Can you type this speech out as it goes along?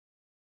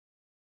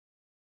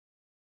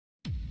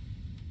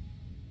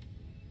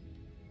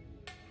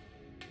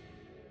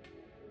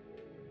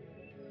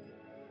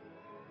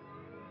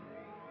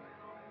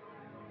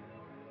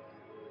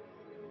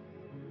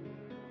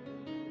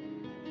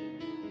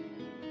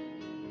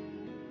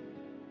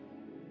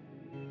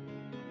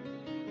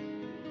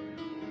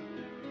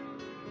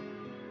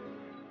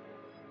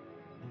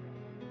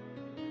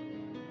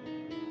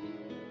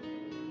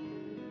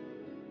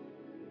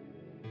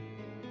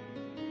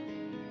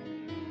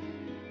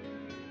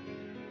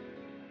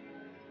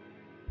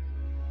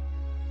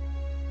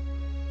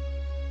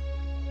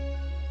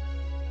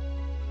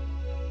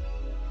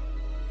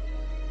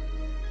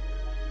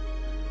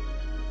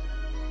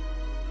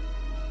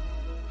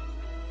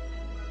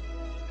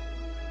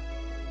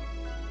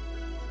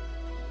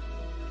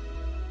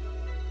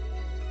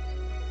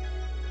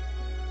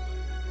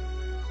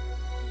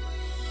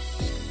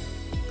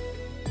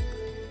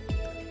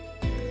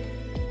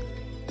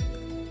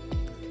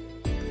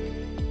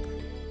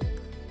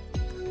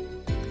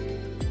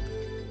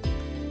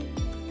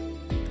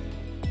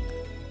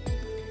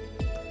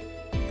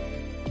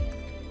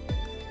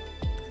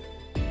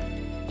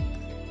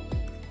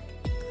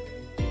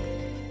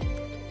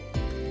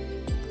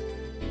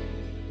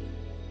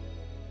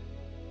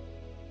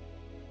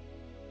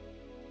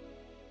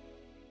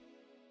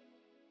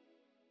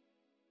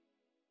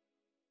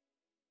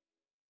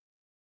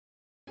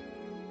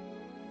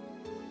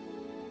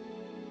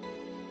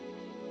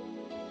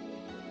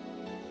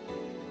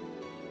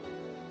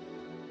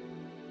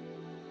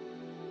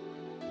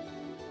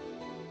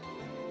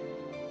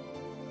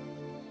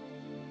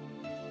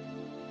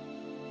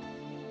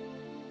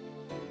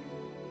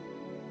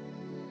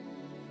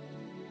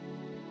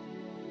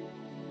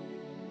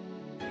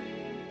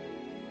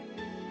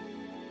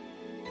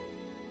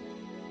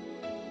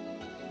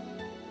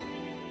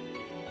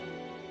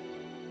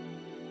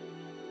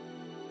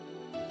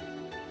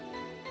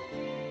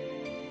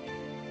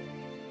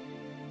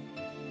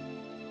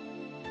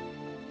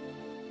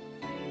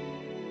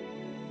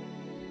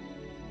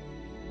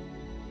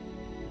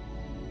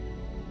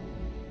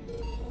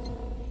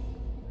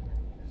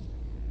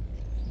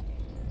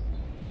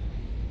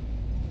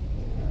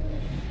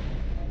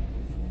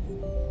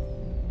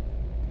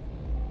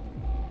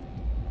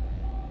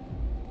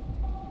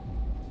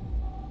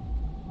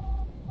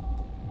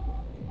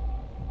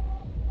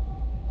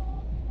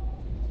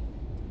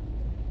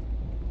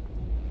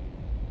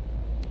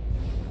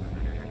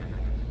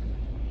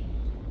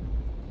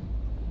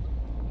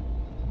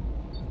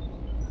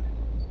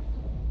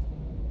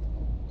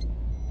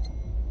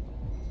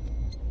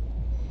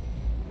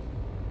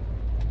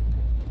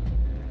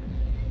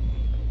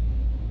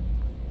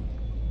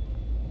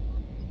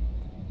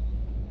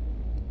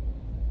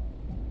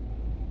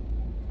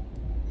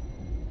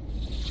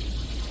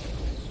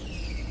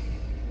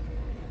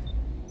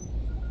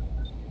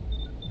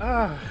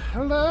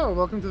Hello,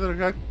 welcome to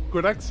the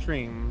Gordek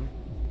stream.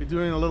 We're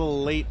doing a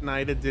little late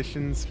night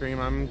edition stream.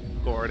 I'm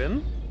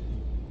Gordon.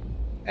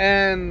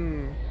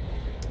 And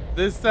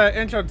this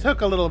intro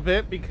took a little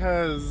bit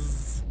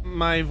because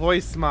my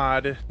voice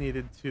mod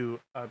needed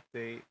to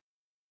update.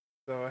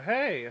 So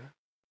hey,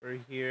 we're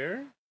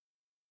here,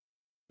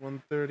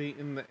 1:30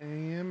 in the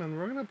AM, and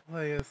we're gonna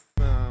play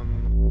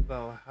some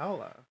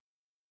Valhalla.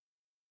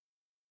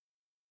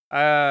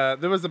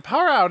 There was a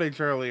power outage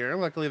earlier.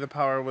 Luckily the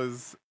power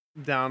was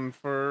down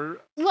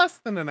for less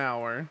than an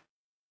hour.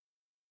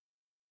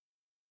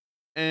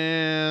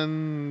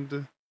 And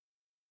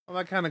well,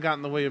 that kind of got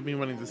in the way of me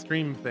wanting to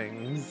stream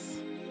things.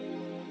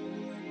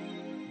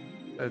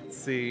 Let's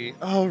see.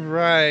 All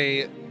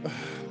right.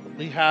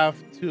 We have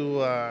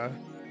to,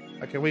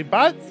 okay, we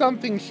bought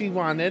something she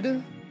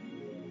wanted.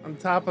 On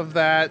top of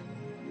that,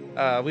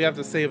 we have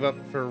to save up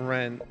for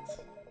rent.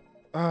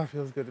 Oh, it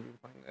feels good to be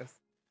playing this.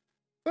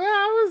 Well,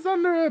 I was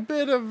under a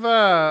bit of,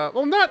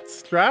 well, not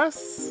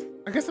stress.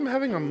 I guess I'm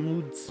having a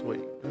mood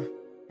swing,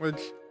 which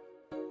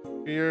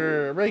if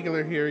you're a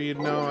regular here, you'd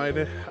know I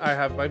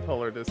have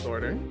bipolar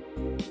disorder.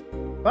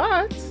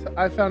 But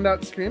I found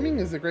out streaming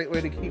is a great way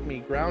to keep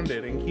me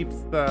grounded and keeps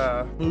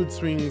the mood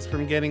swings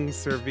from getting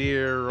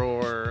severe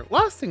or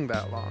lasting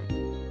that long.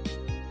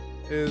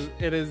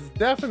 It is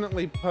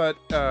definitely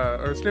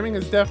or streaming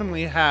has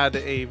definitely had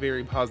a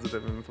very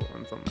positive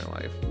influence on my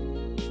life.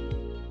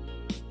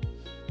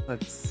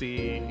 Let's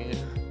see.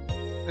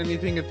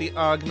 Anything at the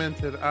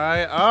augmented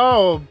eye?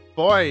 Oh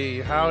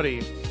boy,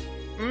 howdy.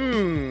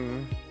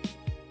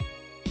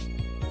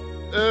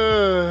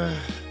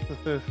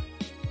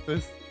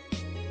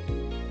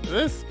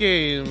 This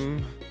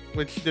game,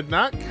 which did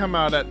not come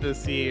out at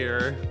this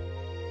year.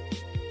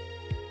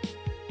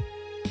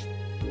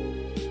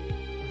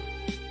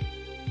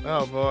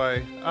 Oh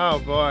boy, oh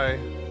boy.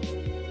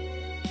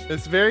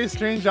 This very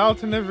strange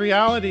alternate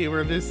reality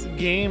where this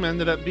game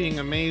ended up being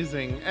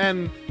amazing.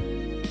 And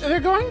they're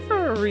going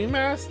for a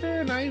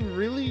remaster, and I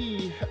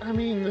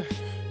mean,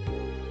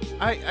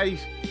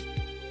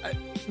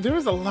 there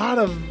was a lot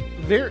of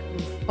very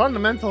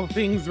fundamental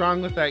things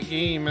wrong with that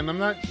game, and I'm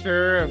not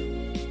sure if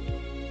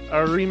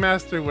a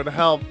remaster would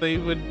help. They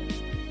would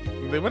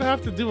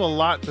have to do a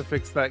lot to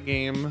fix that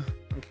game.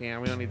 Okay,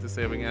 we don't need to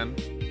save again.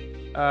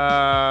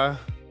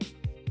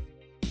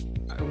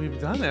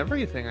 We've done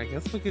everything. I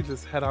guess we could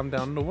just head on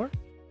down to work.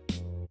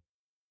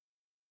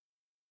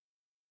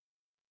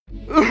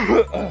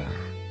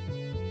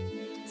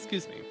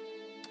 Excuse me.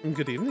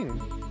 Good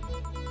evening.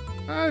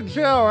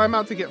 Joe, I'm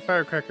out to get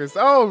firecrackers.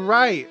 Oh,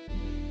 right.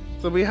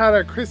 So we had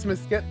our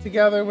Christmas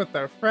get-together with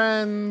our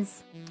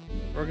friends.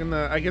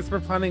 I guess we're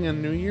planning a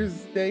New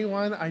Year's Day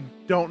one. I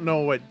don't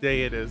know what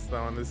day it is,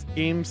 though, and this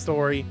game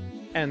story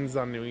ends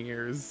on New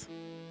Year's.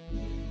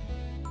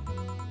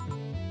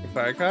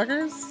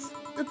 Firecrackers?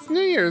 It's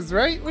New Year's,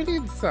 right? We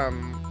need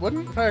some.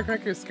 Wouldn't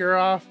firecrackers scare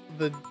off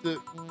the...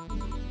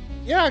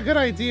 Yeah, good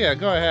idea.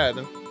 Go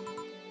ahead.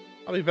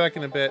 I'll be back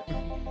in a bit.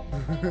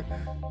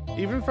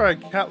 Even for a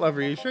cat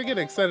lover, you sure get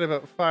excited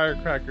about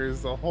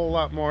firecrackers a whole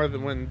lot more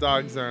than when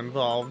dogs are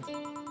involved.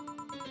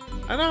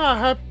 I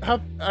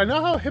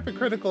know how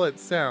hypocritical it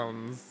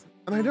sounds,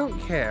 and I don't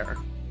care.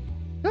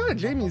 Ah,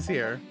 Jamie's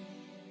here.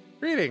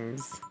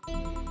 Greetings.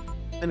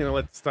 Anyway,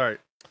 let's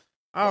start.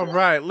 All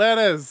right, let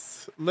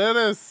us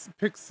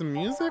pick some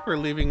music. We're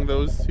leaving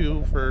those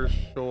two for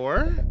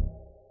sure.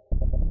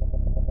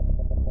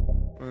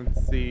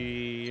 Let's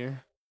see.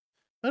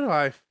 What do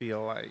I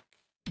feel like?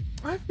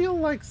 I feel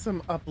like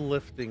some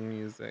uplifting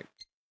music.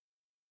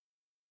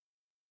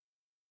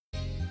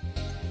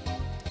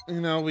 You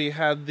know, we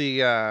had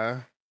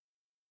that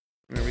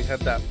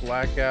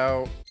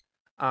blackout.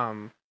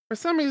 For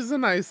some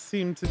reason I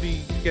seem to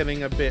be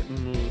getting a bit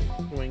mood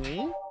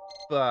swingy,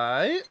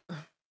 but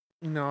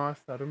you know, I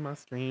started my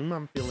stream.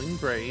 I'm feeling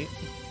great.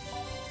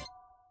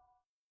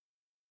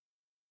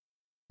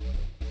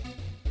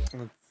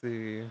 Let's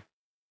see.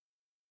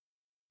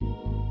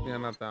 Yeah,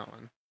 not that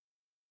one.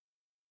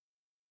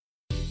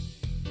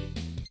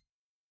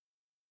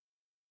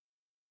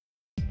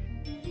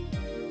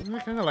 I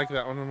kind of like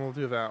that one, and we'll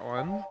do that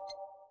one.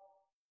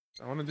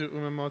 I want to do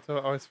Umamoto.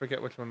 I always forget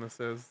which one this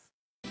is.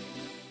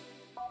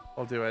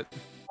 I'll do it.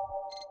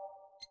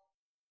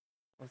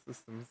 All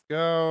systems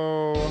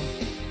go.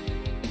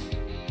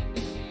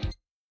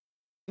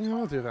 Yeah,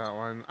 we'll do that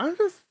one. I'm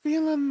just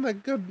feeling the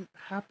good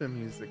happy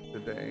music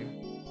today.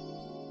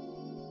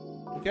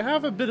 You can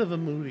have a bit of a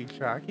moody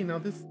track, you know,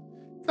 it's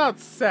not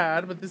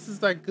sad, but this is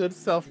that good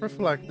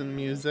self-reflecting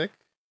music.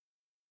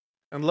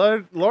 And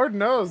Lord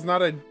knows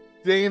not a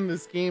day in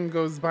this game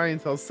goes by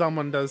until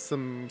someone does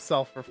some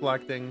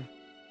self-reflecting.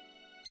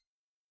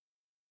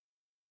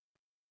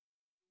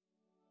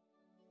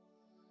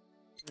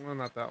 Well,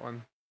 not that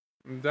one.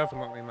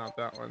 Definitely not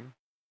that one.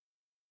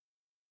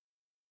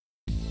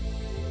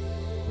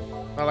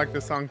 I like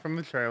the song from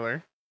the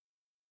trailer.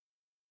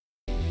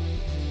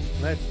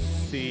 Let's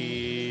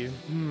see.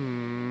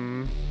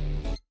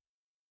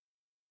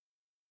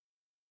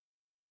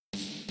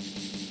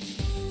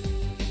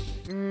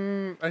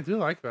 I do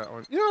like that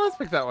one. You know, let's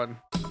pick that one.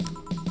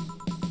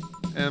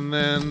 And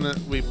then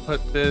we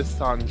put this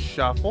on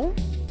shuffle.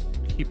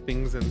 Keep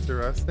things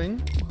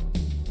interesting.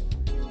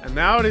 And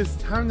now it is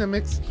time to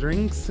mix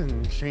drinks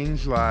and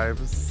change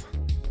lives.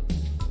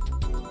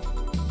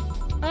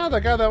 Oh, the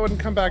guy that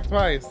wouldn't come back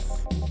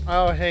twice.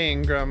 Oh, hey,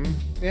 Ingram.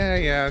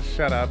 Yeah,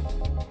 shut up.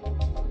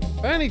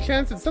 By any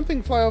chance, did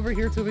something fly over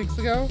here 2 weeks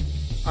ago?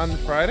 On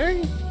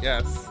Friday?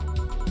 Yes.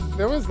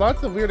 There was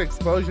lots of weird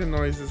explosion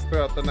noises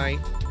throughout the night.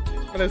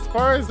 But as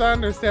far as I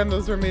understand,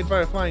 those were made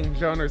by a flying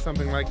drone or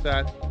something like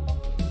that.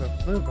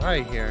 That flew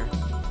by here.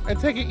 I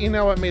take it you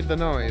know what made the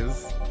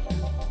noise.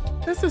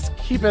 Let's just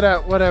keep it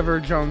at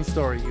whatever drone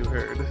story you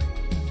heard.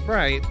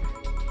 Right.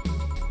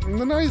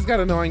 The noise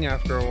got annoying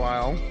after a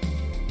while,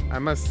 I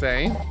must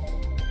say.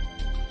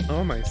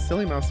 Oh, my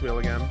silly mouse wheel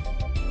again.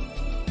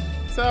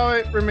 So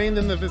it remained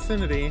in the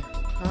vicinity.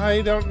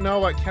 I don't know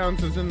what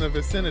counts as in the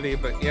vicinity,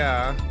 but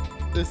yeah.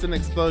 Distant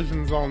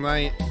explosions all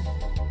night.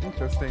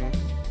 Interesting.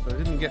 So it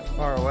didn't get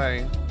far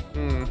away.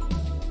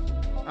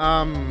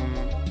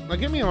 Now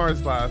give me a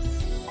Mars Blast.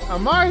 A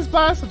Mars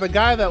Blast with a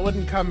guy that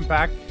wouldn't come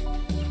back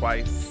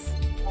twice.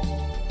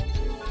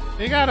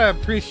 You gotta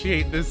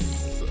appreciate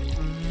this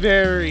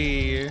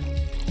very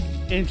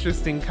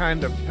interesting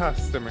kind of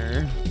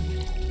customer.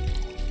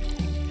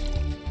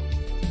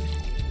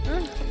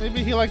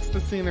 Maybe he likes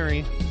the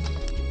scenery.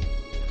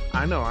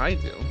 I know I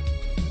do.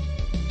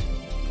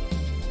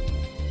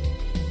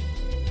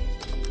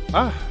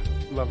 Ah,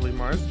 lovely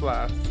Mars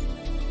Blast.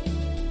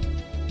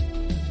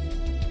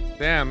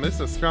 Damn, this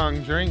is a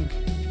strong drink.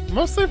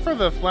 Mostly for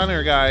the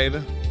Flanner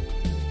guide.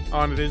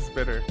 Oh, and it is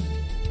bitter.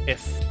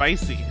 It's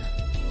spicy.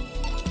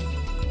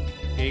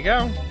 Here you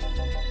go.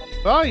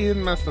 Well, you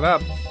didn't mess it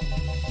up.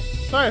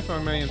 Sorry if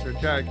I may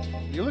interject.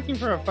 You looking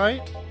for a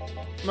fight?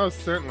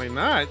 Most certainly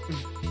not.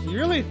 You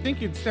really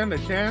think you'd stand a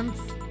chance?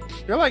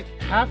 You're like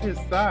half his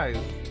size.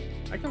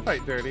 I can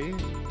fight dirty.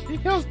 He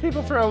kills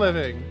people for a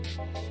living.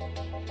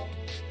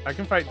 I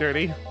can fight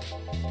dirty.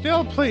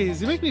 Still,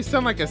 please, you make me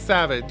sound like a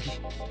savage.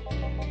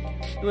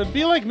 It would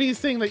be like me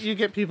saying that you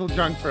get people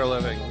drunk for a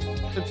living.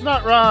 It's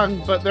not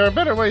wrong, but there are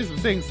better ways of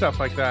saying stuff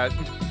like that.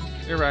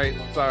 You're right,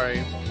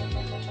 sorry.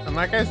 And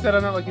like I said,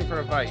 I'm not looking for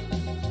a fight.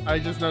 I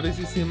just noticed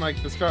you seem like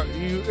you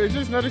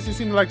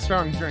like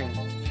strong drink.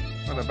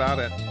 What about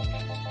it?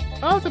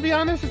 Well, to be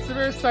honest, it's a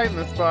rare sight in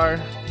this bar.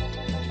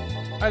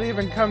 I'd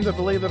even come to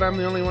believe that I'm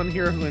the only one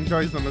here who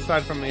enjoys them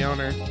aside from the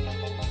owner.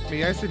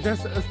 May I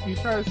suggest you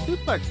try a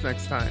suplex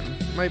next time?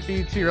 Might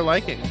be to your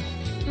liking.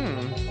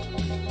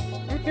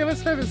 Okay,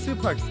 let's try the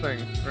suplex thing.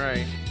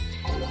 Right.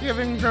 Give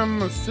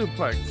Ingram a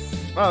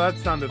suplex. Wow, that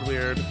sounded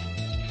weird.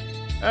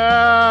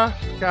 God,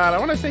 I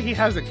want to say he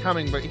has it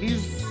coming, but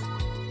he's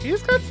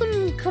got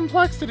some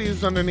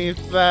complexities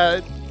underneath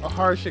that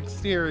harsh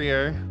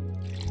exterior.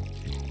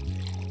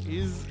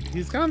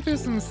 He's gone through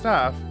some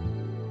stuff.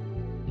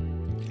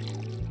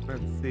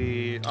 Let's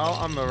see. All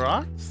on the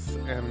rocks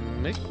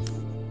and mixed.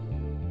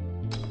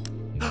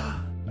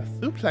 A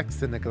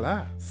suplex in a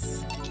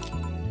glass.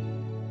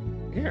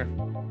 Here.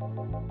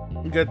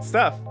 Good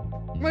stuff.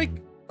 Like,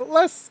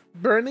 less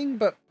burning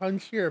but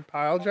punchier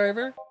pile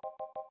driver.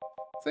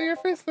 So your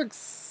face looks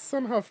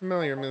somehow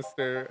familiar,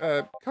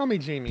 mister. Call me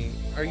Jamie.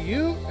 Are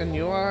you? And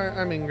you are?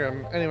 I'm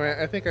Ingram. Anyway,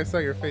 I think I saw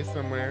your face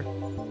somewhere.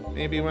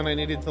 Maybe when I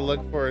needed to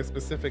look for a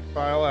specific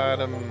file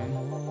item.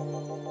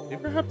 Did you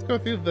perhaps go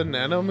through the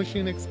nano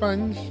machine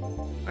expunge?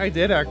 I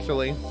did,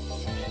 actually.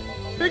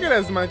 Figured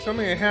as much.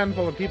 Only a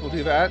handful of people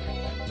do that.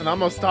 And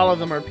almost all of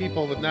them are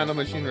people with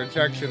nanomachine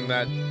rejection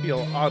that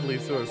feel oddly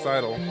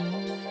suicidal.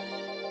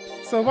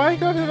 So why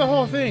go through the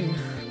whole thing?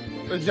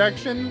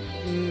 Rejection?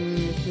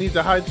 Need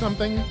to hide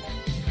something?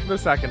 The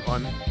second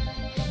one.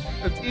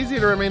 It's easy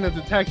to remain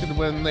undetected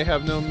when they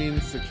have no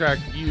means to track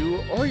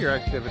you or your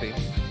activity.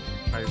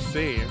 I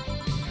see.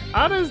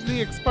 How does the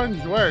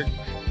expunge work?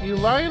 You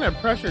lie in a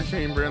pressure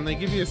chamber and they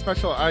give you a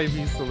special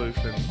IV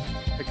solution.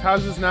 It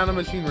causes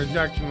nanomachine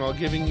rejection while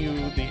giving you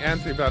the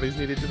antibodies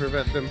needed to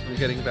prevent them from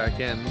getting back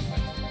in.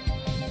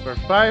 For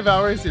 5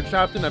 hours, you're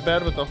trapped in a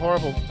bed with a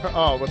horrible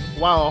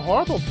while a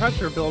horrible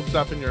pressure builds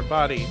up in your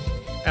body,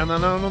 and the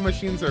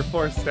nanomachines are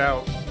forced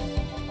out.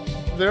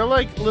 They're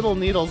like little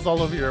needles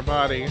all over your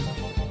body.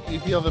 You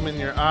feel them in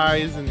your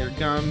eyes, and your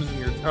gums, and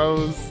your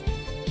toes,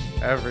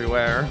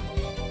 everywhere.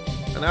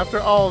 And after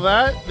all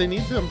that, they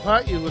need to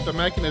implant you with a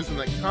mechanism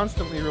that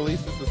constantly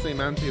releases the same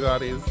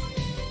antibodies.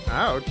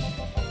 Ouch.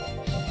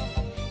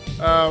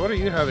 What are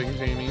you having,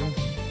 Jamie?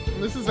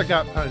 This is a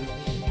gut punch.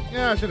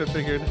 Yeah, I should have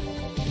figured.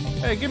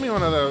 Hey, give me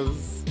one of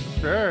those.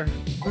 Sure.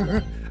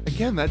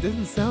 Again, that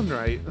didn't sound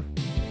right.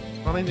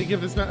 Wanting to give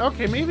this man.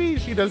 Okay, maybe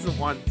she doesn't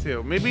want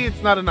to. Maybe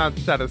it's not a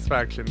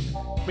non-satisfaction.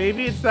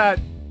 Maybe it's that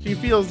she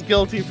feels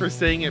guilty for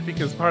saying it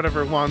because part of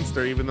her wants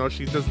to, even though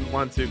she doesn't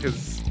want to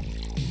because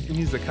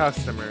he's a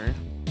customer.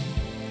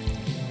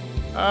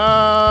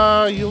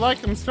 You like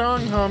him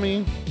strong,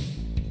 homie.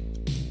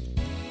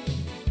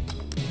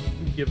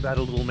 Give that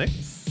a little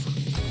mix.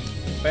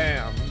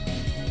 Bam.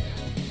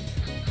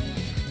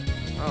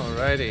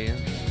 Alrighty.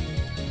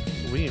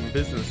 We in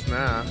business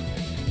now.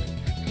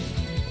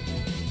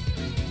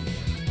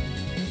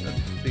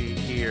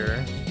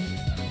 here.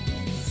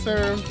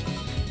 Served.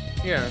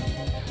 Here.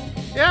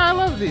 Yeah, I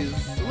love these.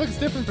 It looks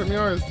different from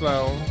yours,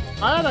 though.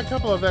 I had a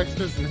couple of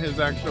extras in his,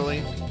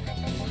 actually.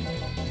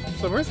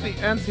 So where's the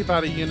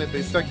antibody unit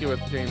they stuck you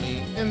with,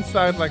 Jamie?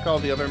 Inside, like all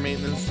the other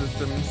maintenance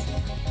systems.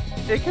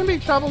 It can be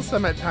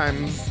troublesome at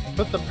times,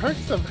 but the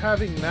perks of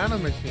having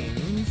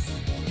nanomachines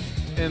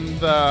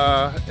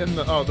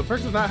the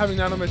perks of not having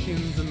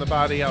nanomachines in the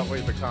body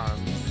outweigh the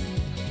cons.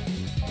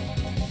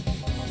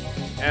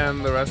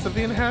 And the rest of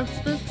the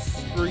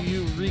enhancements, were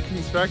you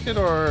reconstructed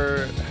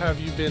or have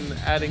you been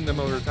adding them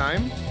over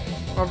time?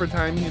 Over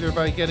time, either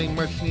by getting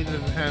much needed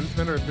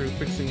enhancement or through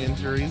fixing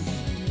injuries.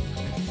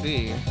 I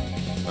see.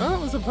 Well,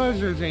 it was a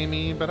pleasure,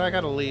 Jamie, but I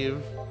gotta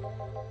leave.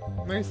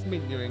 Nice to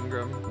meet you,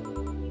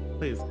 Ingram.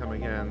 Please come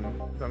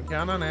again. Don't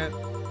count on it.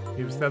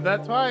 You've said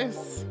that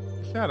twice.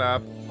 Shut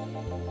up.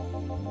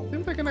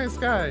 Seems like a nice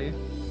guy.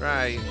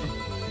 Right.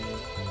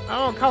 I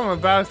won't call him a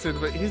bastard,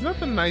 but he's not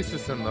the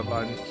nicest in the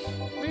bunch.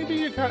 Maybe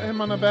you caught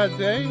him on a bad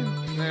day?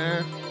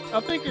 Nah.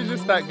 I think you're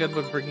just that good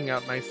with bringing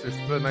out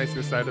the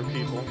nicer side of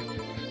people.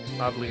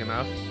 Oddly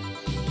enough.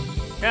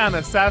 Yeah, an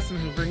assassin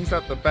who brings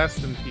out the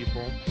best in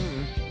people.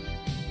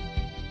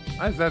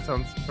 Why does that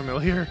sound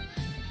familiar?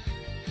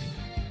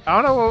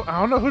 I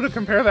don't know who to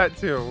compare that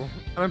to.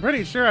 And I'm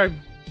pretty sure I've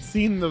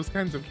seen those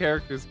kinds of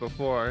characters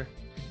before.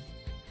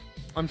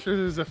 I'm sure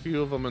there's a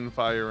few of them in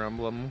Fire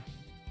Emblem.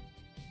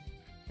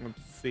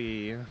 Let's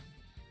see.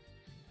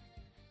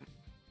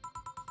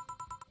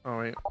 Oh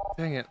wait,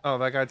 dang it! Oh,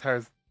 that guy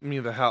tires me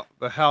the hell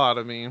out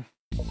of me.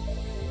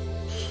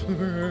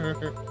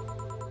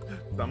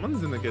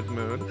 Someone's in a good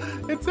mood.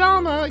 It's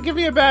Alma. Give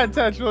me a bad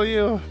touch, will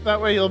you?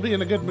 That way you'll be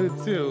in a good mood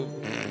too.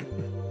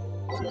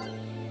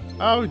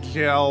 Oh,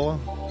 Jill.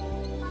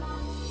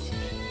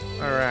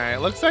 All right,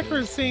 looks like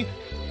we're seeing.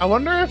 I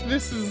wonder if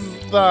this is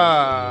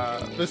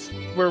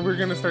where we're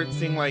gonna start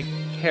seeing like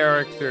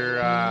character.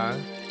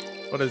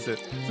 What is it?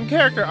 Some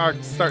character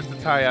arcs start to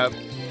tie up.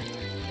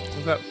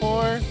 Was that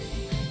 4?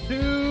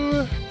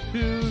 2,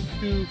 2,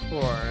 2,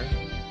 4.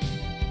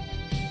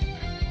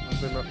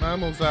 Nothing but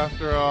mammals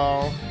after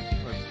all.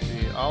 Let's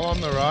see. All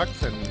on the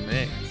rocks and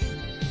mixed.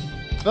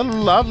 The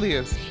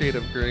loveliest shade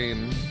of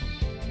green.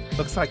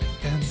 Looks like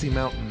fancy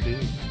Mountain Dew.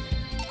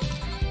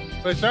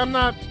 Which I'm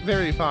not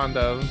very fond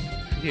of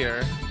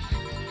here.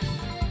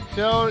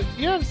 Jill,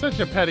 you have such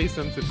a petty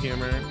sense of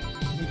humor.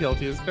 I'm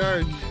guilty as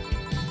charged.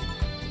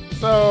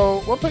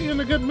 So, what put you in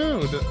a good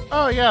mood?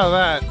 Oh yeah,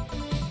 that.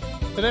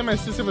 Today my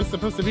sister was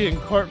supposed to be in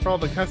court for all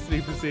the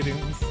custody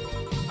proceedings.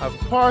 Of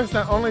course,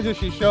 not only did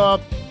she show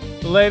up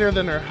later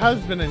than her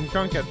husband and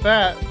drunk at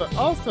that, but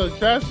also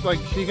dressed like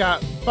she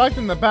got fucked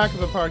in the back of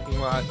the parking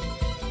lot.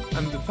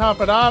 And to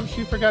top it off,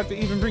 she forgot to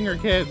even bring her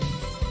kids.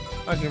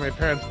 Luckily my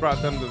parents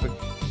brought them to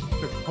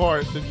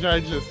court. The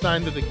judge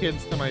assigned the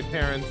kids to my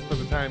parents for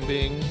the time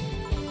being.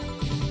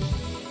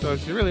 So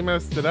she really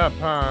messed it up,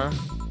 huh?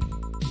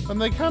 When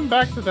they come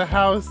back to the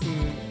house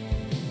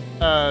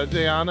and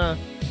Diana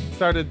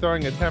started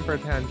throwing a temper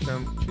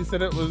tantrum, she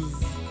said it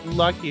was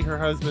lucky her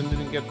husband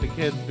didn't get the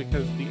kids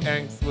because the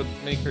angst would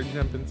make her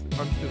jump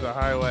onto the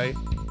highway.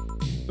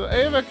 So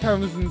Ava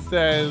comes and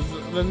says,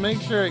 then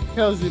make sure it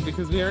kills you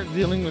because we aren't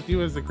dealing with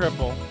you as a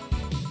cripple.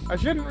 I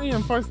shouldn't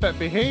reinforce that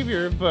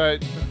behavior,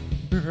 but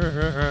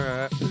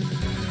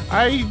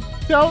I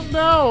don't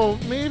know.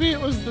 Maybe it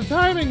was the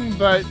timing,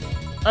 but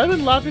I've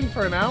been laughing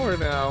for an hour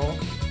now.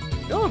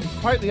 You have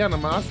quite the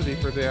animosity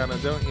for Diana,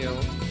 don't you?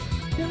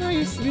 You and I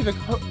used to be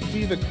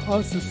the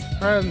closest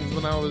friends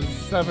when I was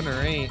 7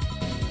 or 8.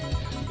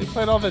 We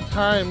played all the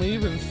time. We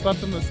even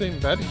slept in the same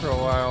bed for a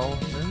while.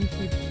 Then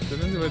she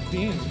turned into a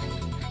teen.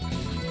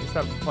 We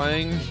stopped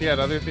playing. She had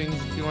other things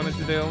she wanted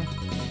to do.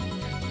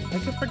 I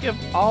could forgive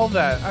all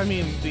that. I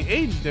mean, the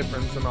age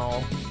difference and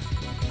all.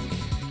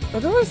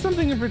 But there was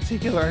something in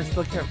particular I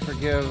still can't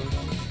forgive.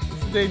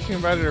 It's the day she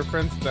invited her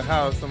friends to the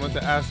house. I went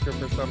to ask her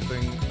for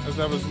something. As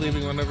I was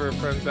leaving, one of her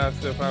friends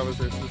asked if I was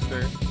her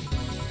sister.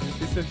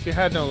 She said she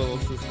had no little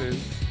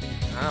sisters.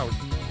 Ouch.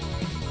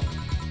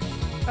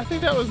 I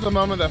think that was the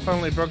moment that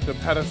finally broke the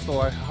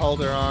pedestal I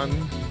held her on.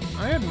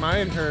 I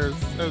admired her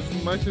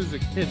as much as a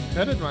kid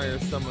could admire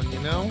someone, you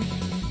know?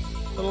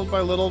 Little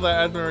by little, that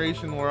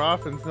admiration wore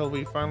off until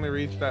we finally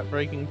reached that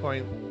breaking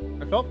point.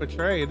 I felt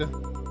betrayed.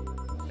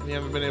 And you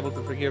haven't been able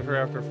to forgive her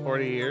after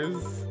 40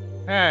 years?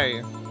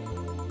 Hey!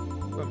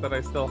 Not that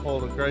I still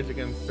hold a grudge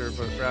against her,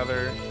 but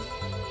rather...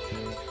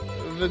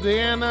 The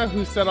Diana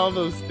who said all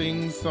those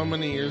things so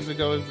many years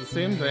ago is the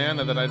same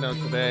Diana that I know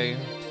today.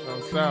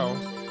 Oh, so...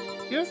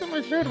 She hasn't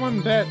matured one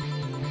bit.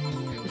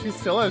 She's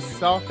still as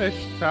selfish,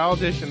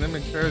 childish, and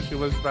immature as she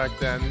was back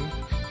then.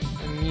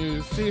 And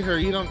you see her,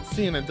 you don't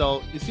see an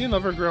adult. You see an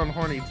overgrown,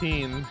 horny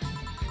teen.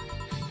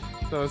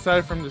 So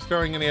aside from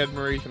destroying any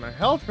admiration I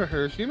held for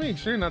her, she made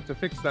sure not to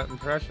fix that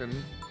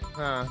impression.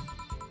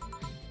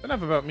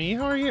 Enough about me,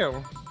 how are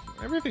you?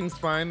 Everything's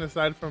fine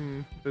aside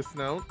from this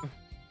note.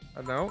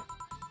 A note?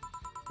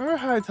 Remember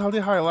how I told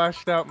you how I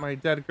lashed out my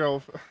dead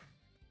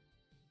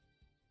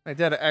my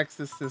dead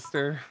ex's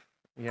sister?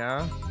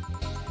 Yeah?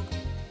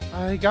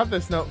 I got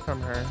this note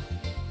from her.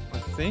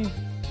 Let's See?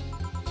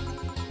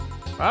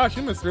 Wow,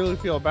 she must really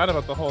feel bad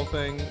about the whole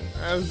thing.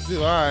 As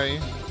do I.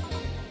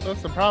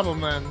 What's the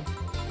problem then?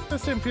 The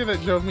same fear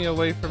that drove me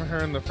away from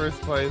her in the first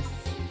place.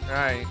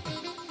 Right.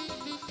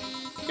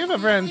 Give a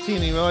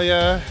Brantini, will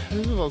ya?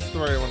 There's a little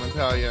story I want to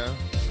tell ya.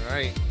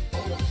 Right.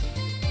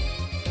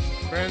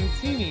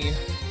 Brantini.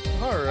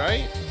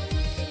 Alright.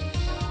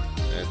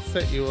 Let's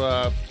set you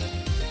up.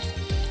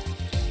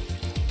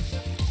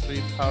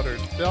 3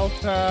 powdered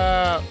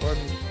delta, 1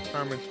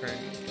 karma train.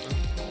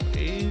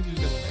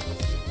 Aged.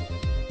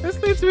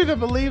 This leads me to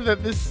believe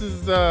that this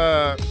is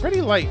a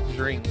pretty light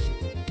drink.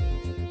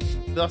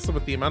 Also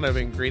with the amount of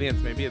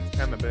ingredients, maybe it's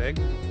kind of big.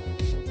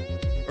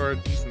 Or a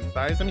decent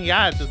size. I mean,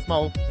 yeah, it's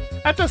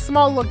a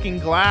small looking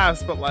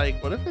glass, but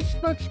like, what if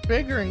it's much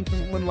bigger and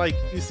when like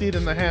you see it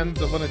in the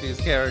hands of one of these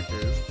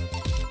characters?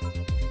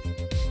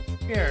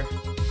 Here.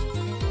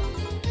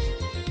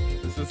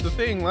 This is the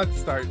thing, let's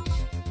start.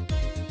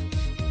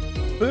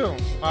 Boom.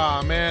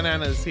 Aw, man,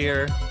 Anna's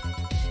here.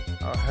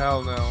 Oh,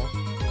 hell no.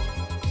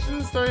 This is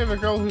the story of a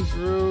girl who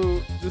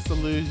grew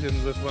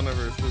disillusioned with one of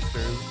her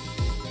sisters.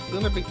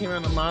 Soon it became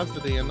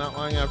animosity, and not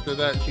long after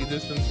that, she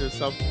distanced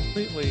herself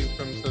completely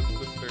from said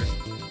sister.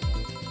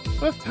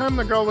 With time,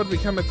 the girl would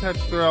become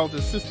attached to her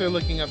eldest sister,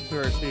 looking up to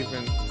her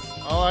achievements.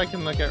 All I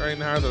can look at right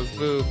now are those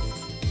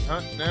boobs.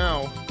 Not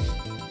now.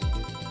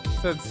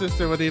 Said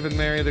sister would even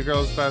marry the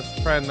girl's best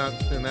friend not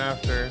soon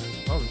after.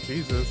 Oh,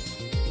 Jesus.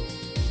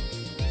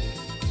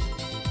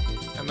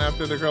 And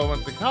after the girl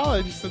went to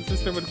college, said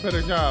sister would quit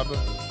her job.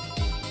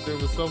 Sister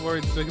was so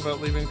worried sick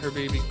about leaving her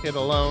baby kid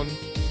alone,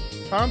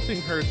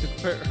 prompting her to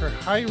quit her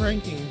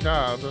high-ranking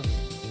job.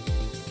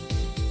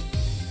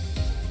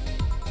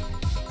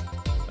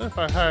 What if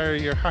I hire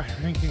your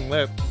high-ranking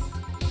lips?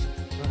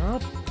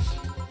 What?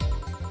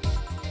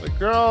 The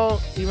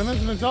girl, even as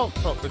an adult,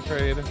 felt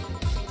betrayed.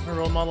 Her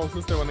role model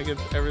sister went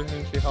against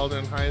everything she held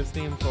in high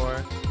esteem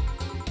for.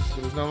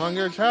 She was no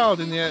longer a child,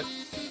 and yet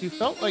she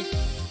felt like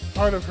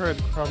part of her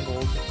had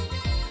crumbled.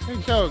 Hey,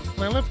 Joe,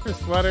 can I lift her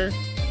sweater?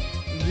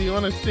 Do you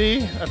want to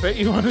see? I bet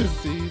you want to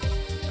see.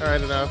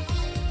 Alright, enough.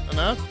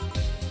 Enough?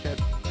 Shit.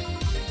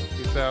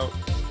 Peace out.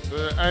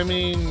 I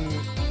mean,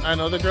 I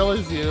know the girl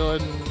is you,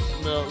 and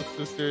the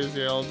sister is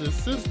your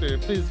eldest sister.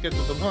 Please get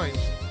to the point.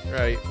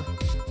 Right.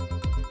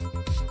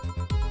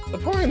 The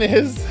point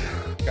is...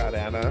 God,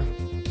 Anna.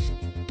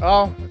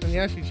 Oh, and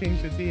yeah, she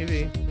changed the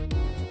TV.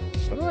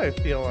 What do I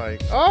feel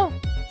like? Oh!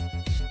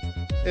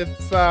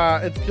 It's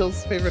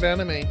Jill's favorite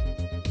anime.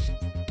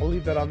 I'll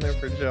leave that on there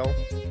for Jill.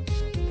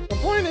 The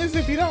point is,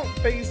 if you don't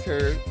face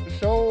her,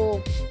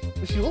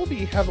 she will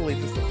be heavily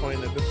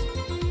disappointed.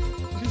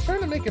 She's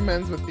trying to make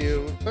amends with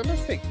you. That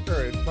must take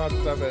courage, lots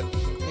of it.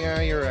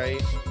 Yeah, you're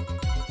right.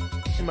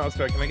 Hey,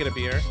 Mousco, can I get a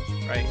beer?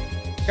 Right.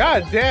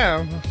 God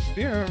damn!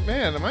 Beer,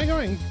 man, I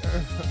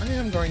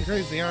am going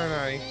crazy, aren't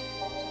I?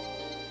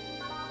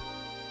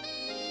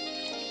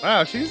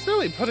 Wow, she's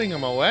really putting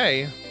him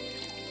away.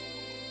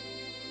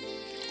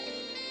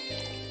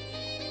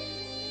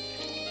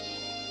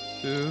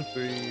 Two,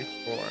 three,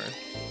 four.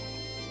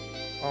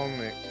 All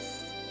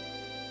mixed.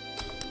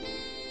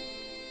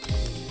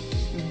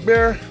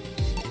 Beer.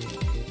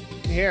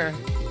 Here.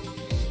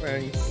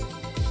 Thanks.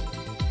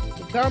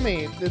 So tell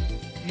me, did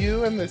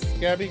you and this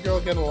Gabby girl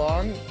get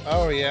along?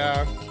 Oh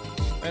yeah.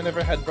 I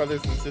never had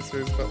brothers and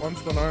sisters, but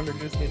once Lenore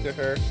introduced me to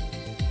her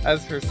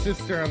as her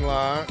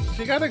sister-in-law,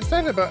 she got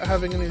excited about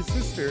having a new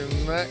sister,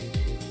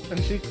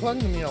 and she clung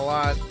to me a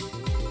lot.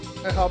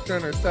 I helped her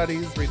in her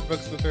studies, read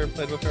books with her,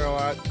 played with her a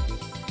lot.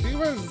 She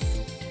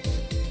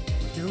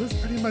was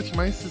pretty much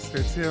my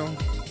sister too.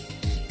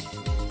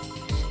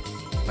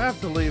 I have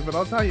to leave, but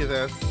I'll tell you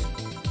this.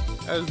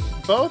 As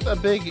both a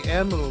big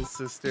and little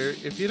sister,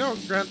 if you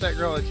don't grant that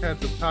girl a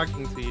chance of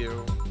talking to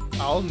you,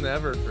 I'll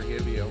never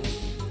forgive you.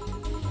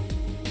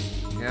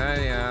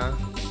 Yeah.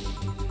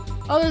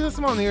 Oh, there's a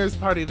small New Year's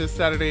party this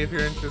Saturday if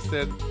you're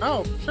interested.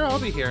 Oh, sure, I'll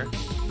be here.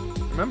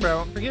 Remember, I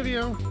won't forgive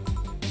you.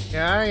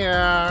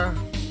 Yeah.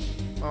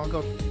 I'll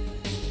go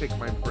take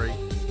my break.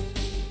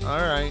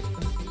 Alright.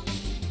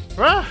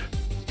 Ah!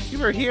 You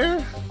were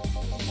here?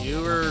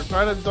 You were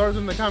quite absorbed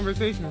in the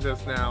conversation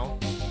just now.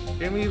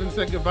 Jamie even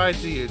said goodbye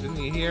to you,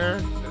 didn't you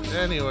hear?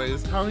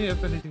 Anyways, call me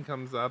if anything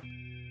comes up.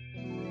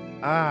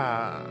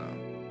 Ah.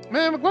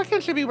 Man, why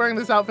can't she be wearing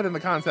this outfit in the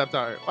concept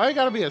art? Why you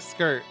gotta be a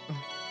skirt?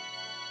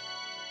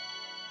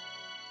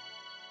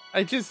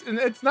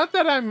 It's not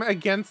that I'm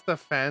against the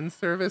fan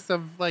service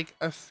of, like,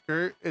 a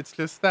skirt. It's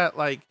just that,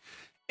 like,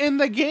 in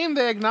the game,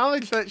 they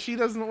acknowledge that she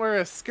doesn't wear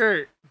a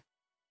skirt.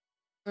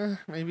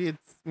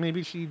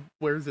 Maybe she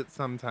wears it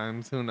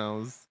sometimes. Who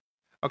knows?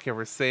 Okay,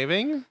 we're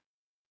saving.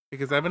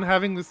 Because I've been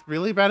having this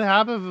really bad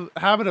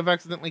habit of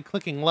accidentally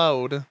clicking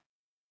load.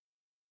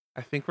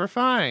 I think we're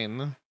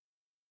fine.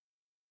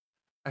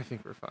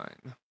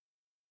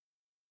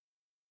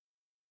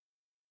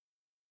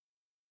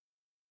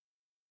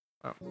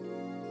 Oh.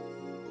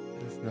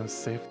 There's no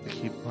safe to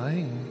keep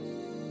playing.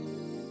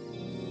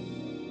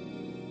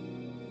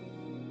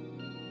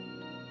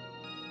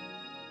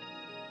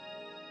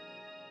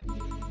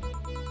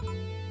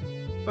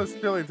 Let's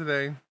feel it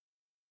today.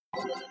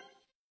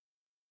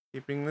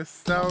 Keeping this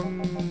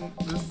sound,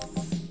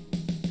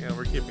 yeah,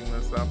 we're keeping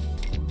this up.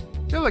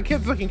 Feel the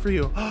kid's looking for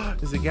you.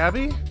 Is it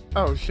Gabby?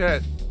 Oh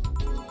shit.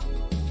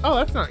 Oh,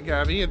 that's not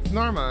Gabby, it's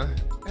Norma.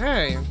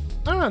 Hey.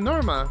 Ah,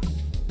 Norma.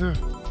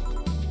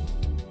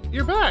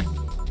 You're back.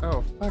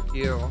 Oh, fuck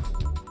you.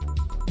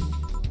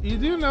 You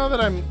do know that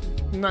I'm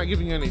not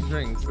giving you any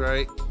drinks,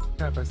 right?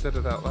 Crap, I said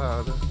it out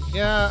loud.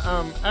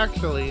 Yeah,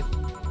 actually,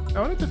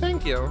 I wanted to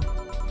thank you.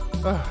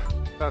 Ugh,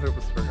 thought it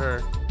was for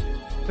her.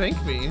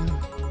 Thank me?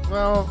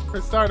 Well, for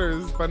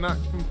starters, by not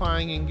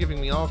complying and giving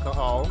me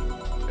alcohol,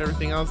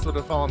 everything else would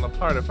have fallen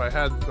apart if I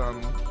had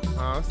some.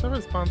 So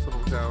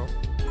responsible, Joe.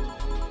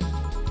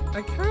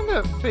 I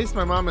kinda faced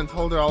my mom and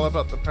told her all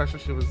about the pressure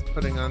she was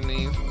putting on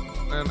me,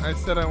 and I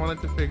said I wanted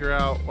to figure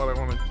out what I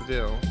wanted to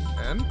do.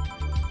 And?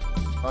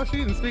 Well, she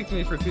didn't speak to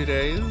me for 2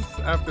 days.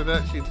 After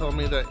that, she told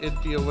me that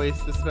it'd be a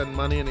waste to spend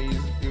money in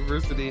a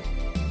university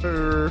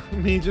for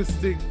me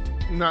just to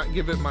not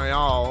give it my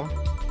all.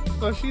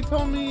 So she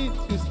told me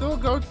to still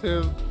go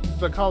to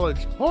the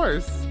college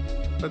course,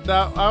 but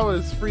that I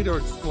was free to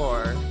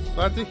explore.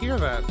 Glad to hear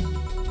that.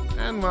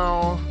 And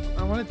well,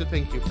 I wanted to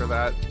thank you for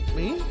that.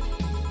 Me?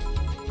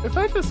 If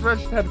I just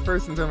rushed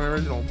headfirst into my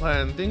original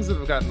plan, things would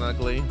have gotten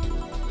ugly.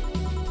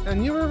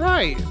 And you were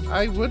right.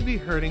 I would be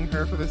hurting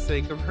her for the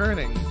sake of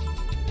hurting.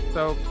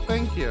 So,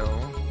 thank you.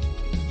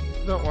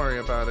 Don't worry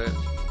about it.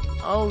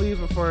 I'll leave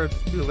before it's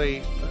too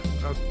late.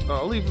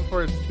 I'll leave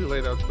before it's too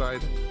late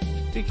outside.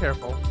 Be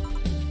careful.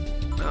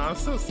 Aw,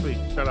 so sweet.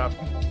 Shut up.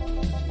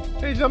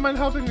 Hey, don't mind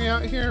helping me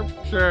out here?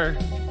 Sure.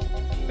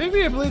 Make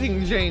me a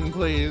Bleeding Jane,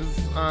 please.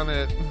 On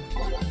it.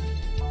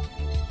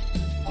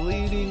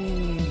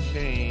 Bleeding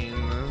Jane.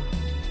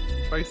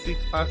 Spicy,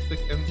 classic,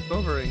 and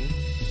sobering.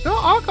 No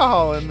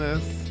alcohol in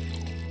this.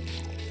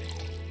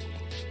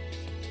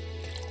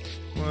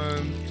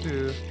 1,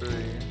 2,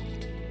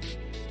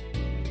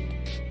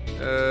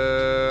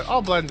 3.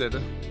 All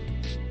blended.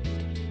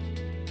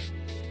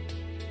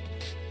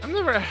 I've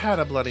never had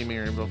a Bloody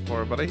Mary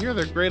before, but I hear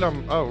they're great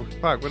on. Oh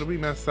fuck! What did we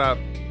mess up?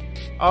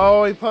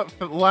 Oh, we put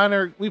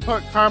Leonard. We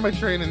put Karma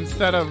Train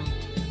instead of.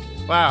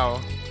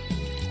 Wow.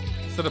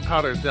 Instead of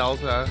Powder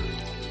Delta.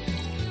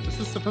 This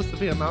is supposed to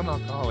be a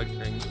non-alcoholic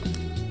drink.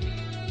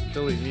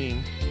 Silly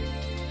me.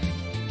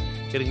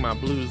 Getting my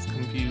blues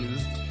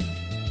confused.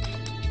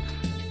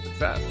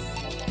 Success.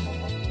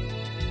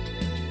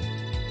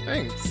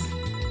 Thanks.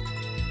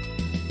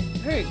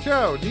 Hey,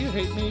 Joe, do you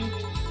hate me?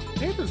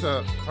 Hate is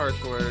a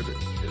harsh word.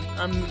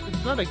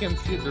 It's not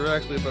against you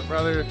directly, but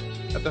rather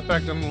at the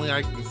fact only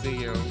I can see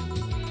you.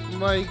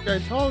 Like I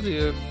told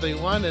you, if they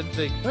wanted,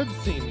 they could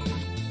see me.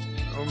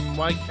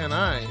 Why can't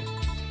I?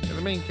 You're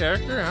the main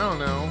character? I don't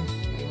know.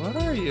 What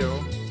are you?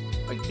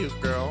 A cute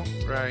girl.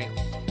 Right.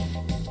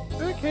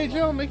 Okay,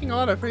 Joe, making a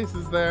lot of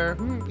faces there.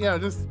 Yeah,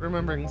 just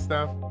remembering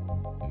stuff.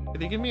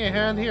 Could you give me a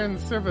hand here and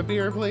serve a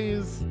beer,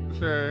 please?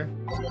 Sure.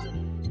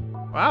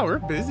 Wow, we're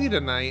busy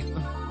tonight.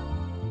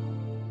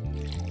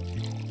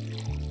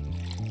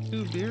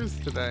 2 beers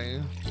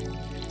today.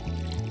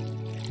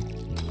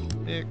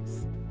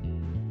 Mix.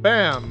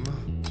 Bam!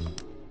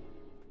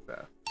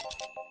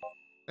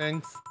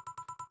 Thanks.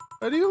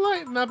 Would you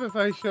lighten up if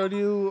I showed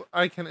you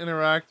I can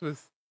interact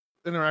with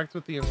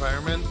the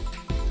environment?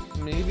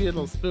 Maybe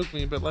it'll spook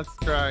me, but let's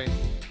try.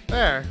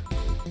 There.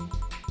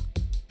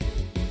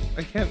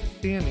 I can't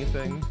see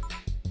anything.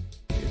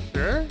 You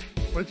sure?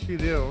 What'd she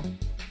do?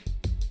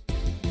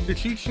 Did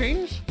she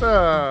change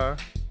the...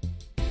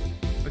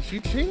 Did she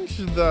change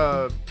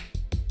the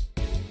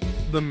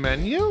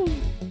menu?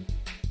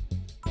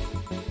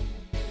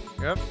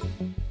 Yep.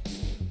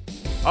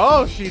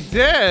 Oh, she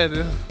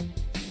did!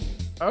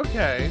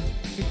 Okay.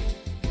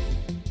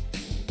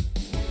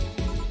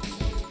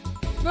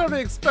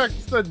 Nobody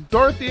expects the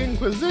Dorothy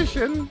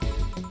Inquisition.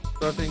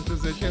 Dorothy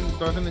Inquisition.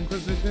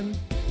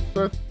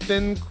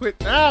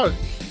 Ouch!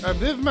 I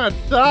bit my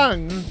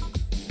tongue.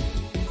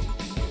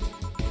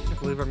 Can't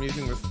believe I'm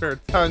using the spare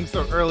tongue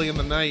so early in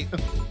the night.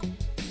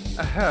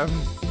 Ahem.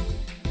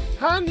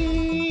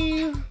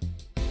 Honey!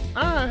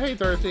 Ah, hey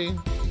Dorothy.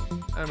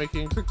 I'm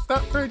making a quick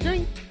stop for a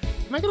drink.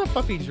 Can I get a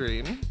fluffy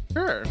dream?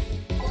 Sure.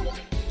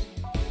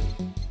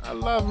 A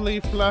lovely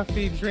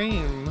fluffy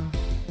dream.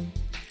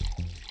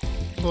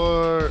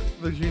 For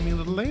the dreamy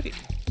little lady.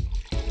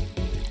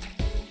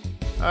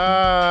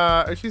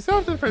 If she's so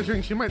after for a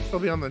drink, she might still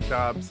be on the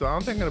job, so I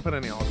don't think I'm gonna put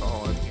any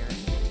alcohol in here.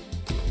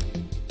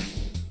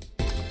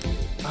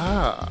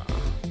 Ah.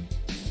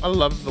 I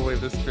love the way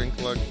this drink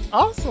looks. I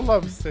also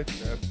love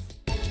citrus.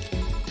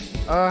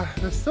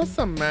 There's still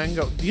some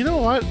mango. Do you know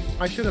what?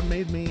 I should have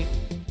made me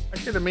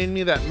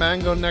that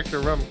mango nectar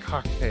rum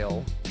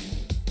cocktail.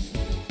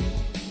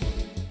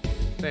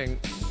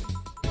 Thanks.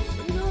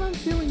 But you know what? I'm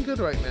feeling good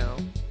right now.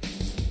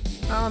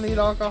 I don't need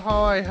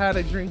alcohol. I had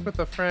a drink with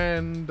a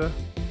friend.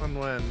 On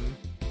when?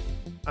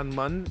 On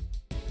Monday?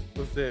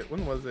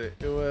 When was it?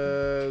 It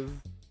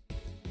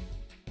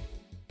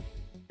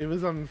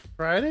was on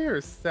Friday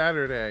or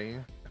Saturday?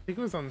 I think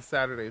it was on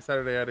Saturday.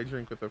 Saturday I had a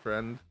drink with a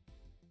friend.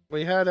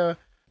 We had a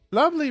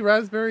lovely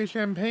raspberry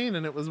champagne,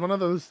 and it was one of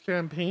those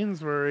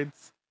champagnes where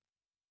it's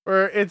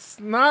Or it's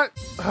not,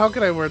 how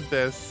can I word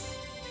this?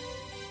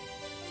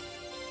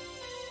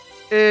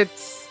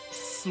 It's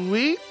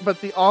sweet,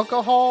 but the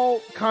alcohol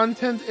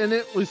content in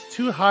it was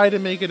too high to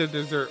make it a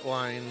dessert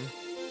wine.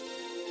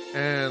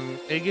 And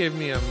it gave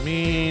me a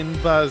mean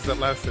buzz that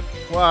lasted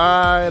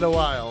quite a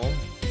while.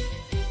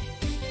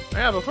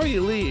 Yeah, before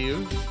you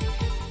leave,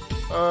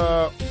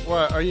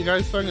 what, are you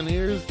guys throwing a New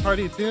Year's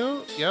party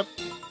too? Yep.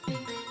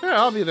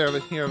 Yeah, I'll be there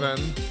with you then.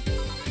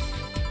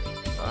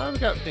 I've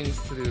got things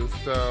to do,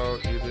 so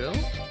you do?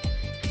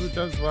 Who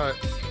does what?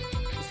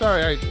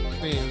 Sorry, I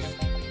sneezed.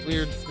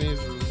 Weird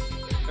sneezes.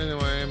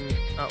 Anyway, I'm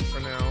out for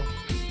now.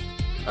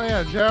 Oh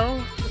yeah,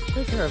 Joe,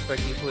 take care of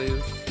Becky,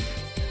 please.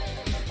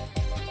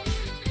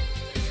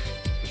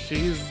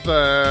 She's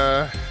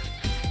the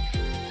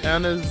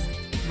Anna's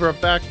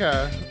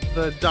Rebecca,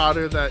 the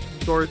daughter that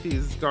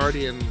Dorothy's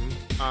guardian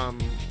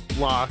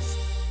lost.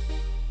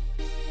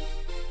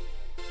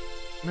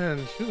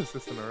 Man, she was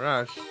just in a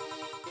rush.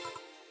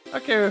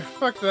 Okay,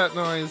 fuck that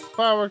noise.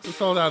 Fireworks are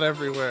sold out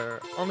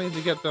everywhere. I'll need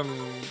to get them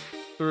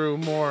through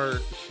more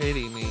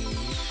shady means.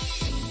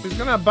 He's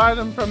gonna buy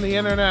them from the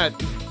internet.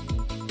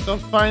 She'll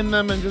find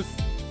them and just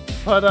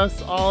put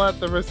us all at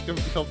the risk of.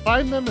 She'll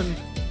find them and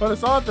put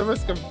us all at the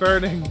risk of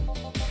burning.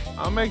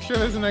 I'll make sure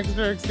there's an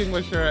extra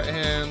extinguisher at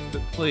hand,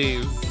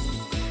 please.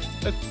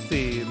 Let's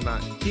see,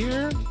 not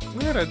here.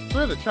 Where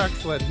the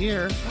truck's led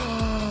here?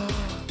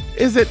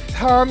 Is it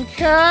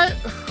Tomcat?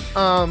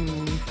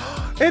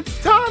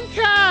 It's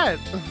Tomcat!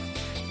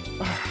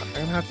 I'm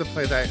gonna have to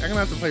play that. I'm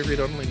gonna have to play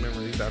Read Only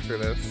Memories after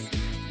this.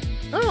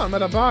 Oh, I'm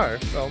at a bar.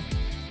 Well,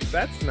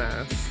 that's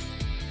nice.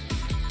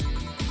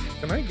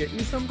 Can I get you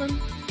something?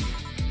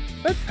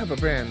 Let's have a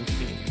brand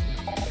scheme.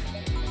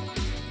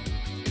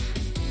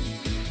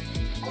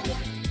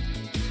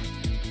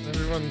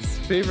 Everyone's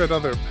favorite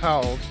other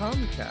pal,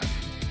 Tomcat.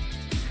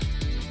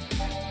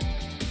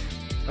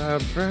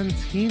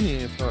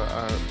 Brandini for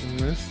our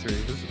mystery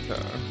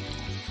visitor.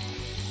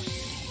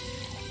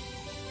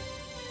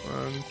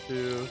 1,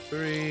 2,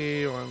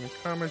 3, 1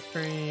 karma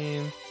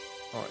train,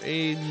 all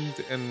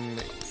aged and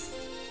mixed.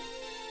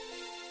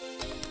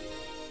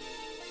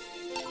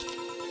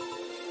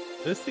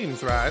 This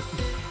seems right.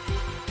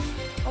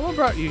 Oh, what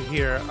brought you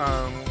here?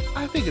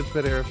 I think it's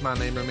better if my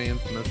name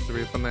remains a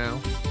mystery for now.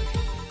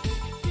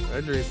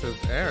 Registry says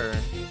error.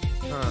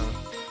 Huh.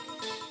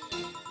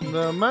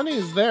 The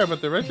money's there,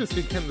 but the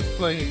registry can't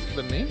display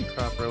the name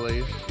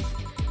properly.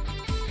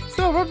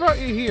 So, what brought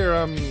you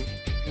here,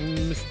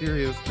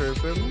 mysterious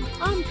person?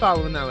 I'm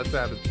following Alice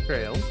Abbott's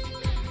trail.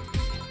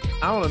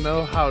 I want to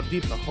know how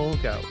deep the hole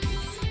goes.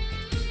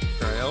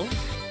 Trail?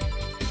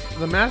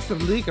 The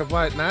massive leak of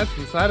White Knight's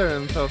insider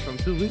info from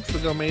 2 weeks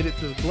ago made it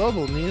to the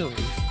global news.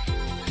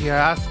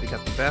 Curiosity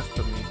got the best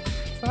of me,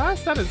 so I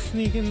started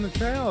sneaking the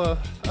trail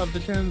of the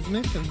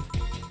transmission.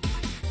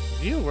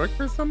 Do you work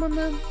for someone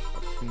then?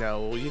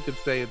 No, you could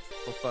say it's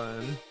for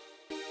fun.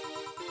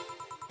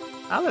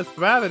 Alice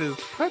Rabbit is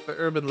quite the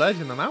urban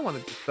legend and I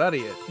wanted to study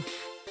it.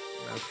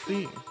 I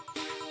see.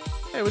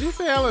 Hey, would you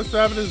say Alice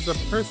Rabbit is a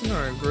person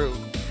or a group?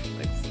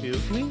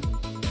 Excuse me?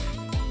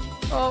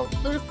 Well,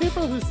 there's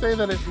people who say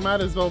that it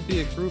might as well be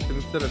a group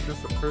instead of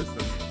just a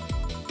person.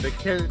 If it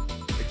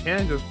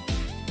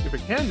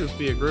can just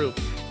be a group,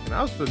 it can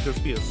also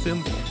just be a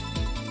symbol.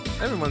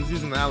 Everyone's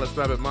using the Alice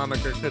Rabbit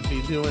moniker could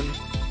be doing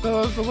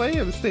so as a way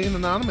of staying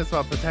anonymous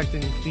while by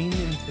projecting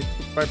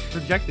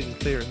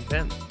clear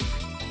intent.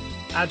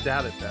 I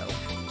doubt it though.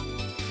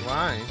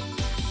 Why?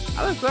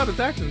 Alice Rabbit's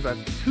actions are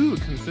too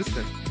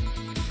consistent.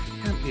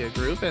 It can't be a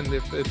group, and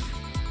if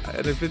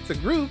it's a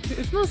group,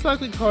 it's most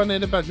likely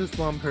coordinated by just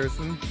one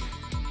person.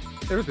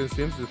 Everything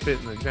seems to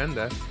fit an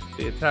agenda.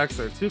 The attacks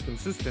are too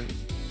consistent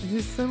and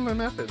use similar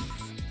methods.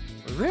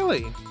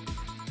 Really?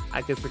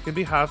 I guess it could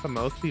be hard for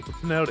most people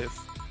to notice,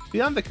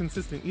 beyond the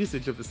consistent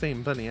usage of the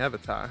same bunny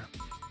avatar.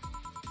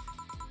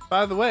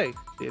 By the way,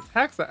 the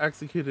attacks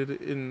executed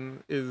is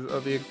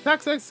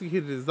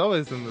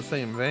always in the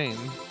same vein.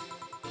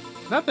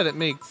 Not that it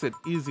makes it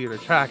easier to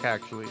track,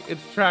 actually.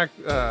 Its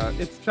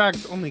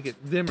tracks only get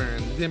dimmer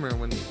and dimmer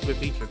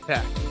with each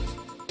attack.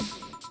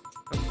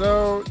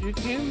 So, you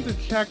came to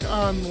check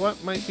on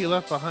what might be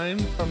left behind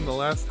from the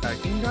last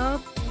hacking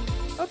job?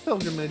 A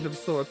pilgrimage of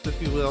sorts,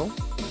 if you will.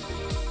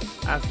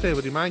 I say,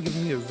 would you mind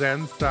giving me a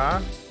Zen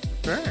star?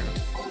 Sure.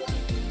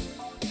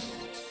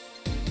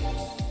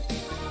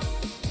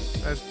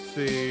 Let's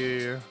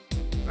see. Oh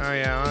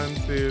yeah, 1,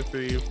 2,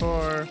 3,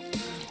 4.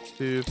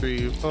 2,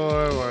 3,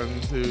 4.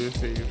 1, 2,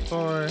 3,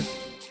 4.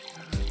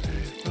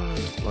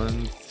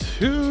 1,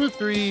 2,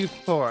 3,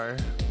 4.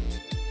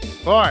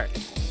 4.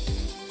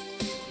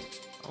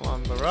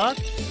 Along the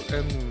rocks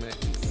and mix.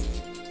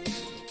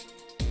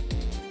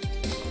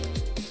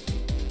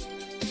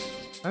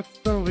 That's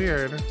so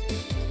weird.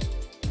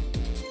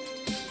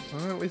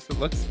 Well, at least it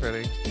looks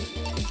pretty.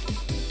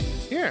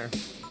 Here.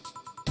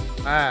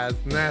 Ah, as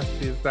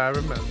nasty as I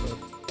remember.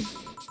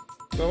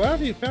 So what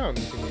have you found,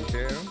 can you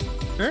share?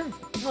 Sure.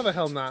 Why the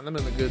hell not? I'm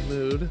in a good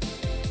mood.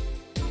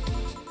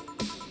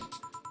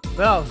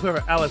 Well,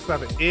 whoever Alice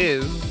Rabbit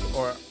is,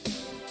 or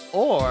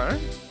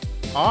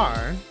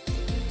are.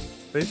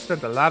 They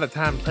spent a lot of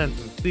time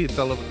planting seeds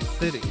all over the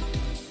city.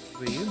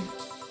 Seeds?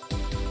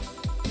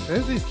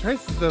 There's these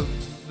traces of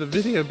the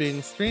video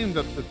being streamed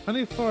up to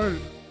 24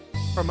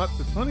 from up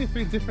to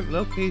 23 different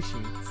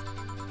locations.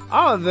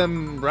 All of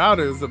them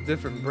routers of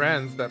different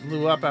brands that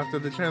blew up after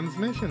the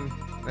transmission.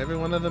 Every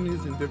one of them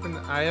using different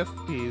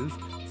ISPs,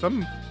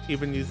 some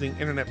even using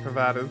internet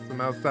providers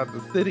from outside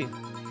the city.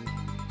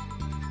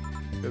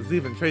 There's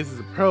even traces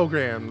of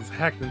programs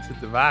hacked into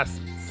devices.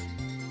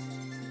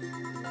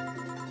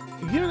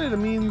 Giving it a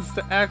means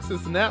to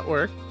access the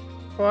network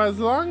for as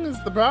long as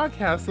the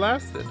broadcast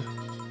lasted.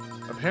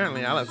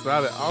 Apparently, Alex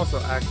Rabbit also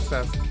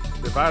accessed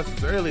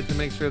devices early to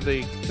make sure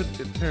they could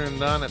get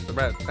turned on at the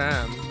right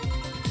time.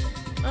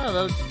 Oh,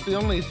 that's the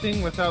only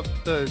thing without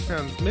the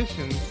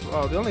transmissions.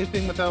 Well, the only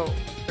thing without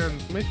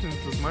transmissions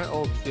was my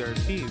old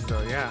CRT,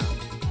 so yeah.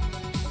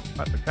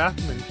 But the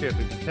craftsmanship,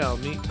 if you tell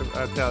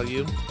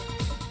you. I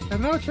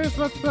have no trace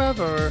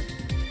whatsoever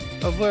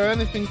of where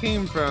anything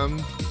came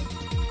from.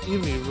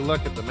 Even if you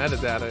look at the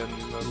metadata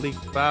and the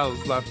leaked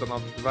files left on all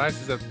the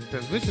devices after the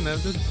transmission,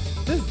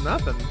 there's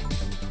nothing.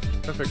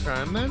 Perfect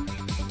crime then?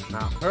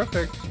 Not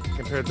perfect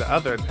compared to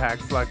other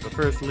attacks like the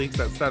first leaks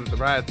that started the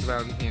riots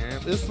around here.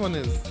 This one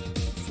is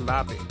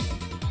sloppy.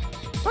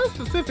 More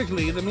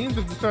specifically, the means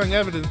of destroying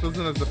evidence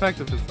wasn't as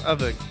effective as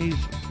other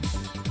occasions.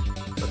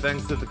 But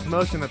thanks to the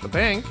commotion at the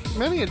bank,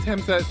 many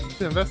attempts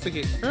to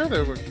investigate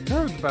further were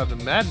curbed by the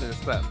madness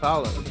that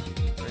followed.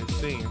 I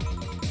see.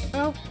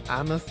 Well,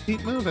 I must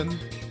keep moving.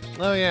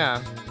 Oh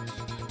yeah.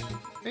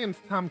 Name's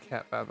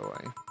Tomcat, by the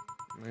way.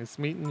 Nice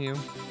meeting you.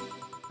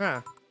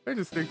 Huh,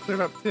 register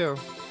cleared up too.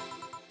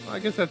 Well, I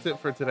guess that's it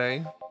for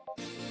today.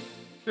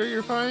 Sure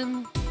you're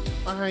fine?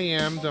 I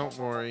am, don't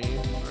worry.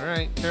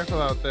 Alright,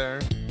 careful out there.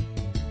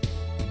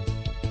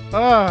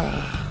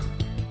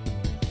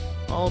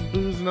 All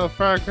booze, no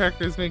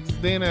firecrackers makes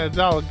Dana a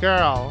dull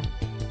girl.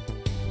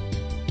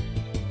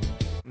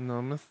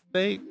 No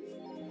mistakes.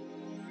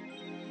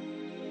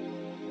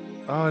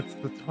 Oh, it's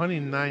the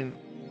 29th.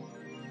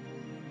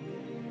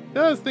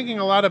 I was thinking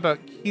a lot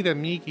about Kita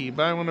Miki.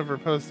 Buying one of her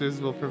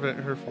posters will prevent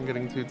her from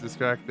getting too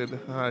distracted.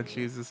 Ah,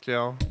 Jesus,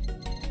 Jill.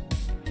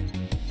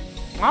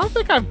 I don't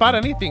think I've bought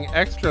anything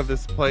extra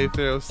this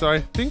playthrough, so I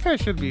think I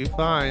should be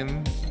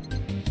fine.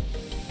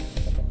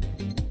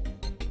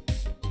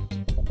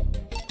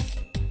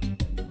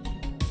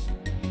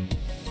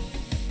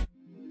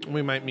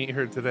 We might meet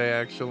her today,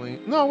 actually.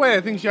 No, wait,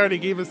 I think she already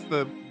gave us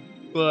the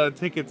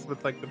tickets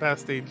with like the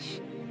backstage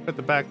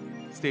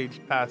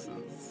passes.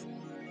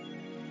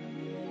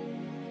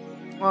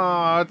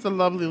 Oh, it's a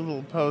lovely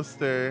little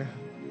poster.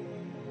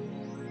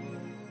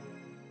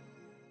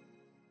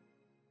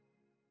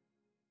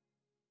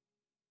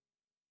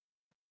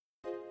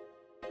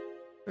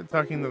 Been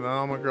talking to the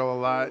Alma girl a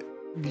lot.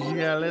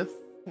 Jealous.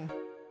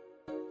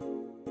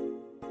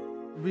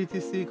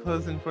 BTC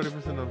closing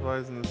 40% of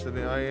bars in the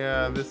city. Oh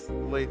yeah, this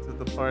late to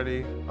the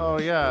party. Oh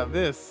yeah,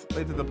 this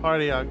late to the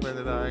party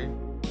augmented eye.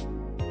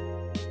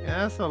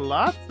 Yeah, so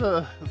lots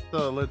of.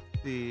 So let's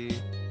see.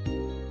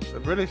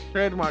 The British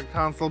Trademark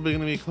Council going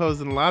to be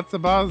closing lots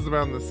of bars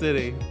around the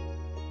city.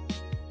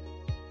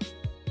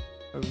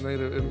 Has a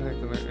negative impact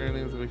on our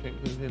earnings. We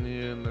can't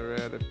continue in the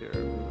red if you're.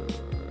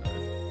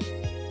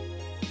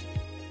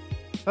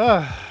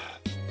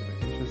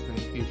 Interesting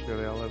future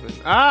they all live in.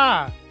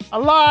 Ah! A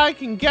law I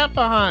can get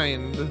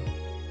behind!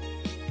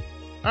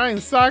 Wearing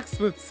socks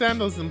with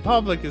sandals in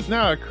public is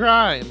now a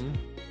crime.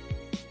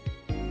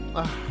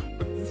 But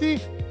see,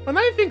 when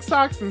I think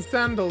socks and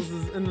sandals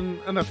is in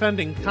an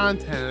offending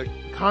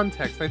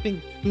context, I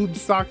think tube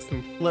socks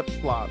and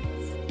flip-flops.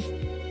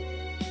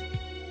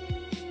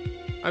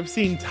 I've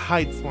seen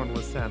tights worn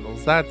with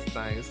sandals, that's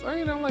nice. Or,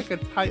 you know, like a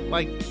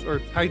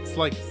tights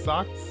like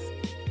socks.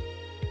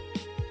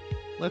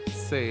 Let's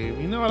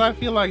save. You know what, I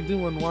feel like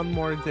doing one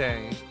more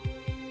day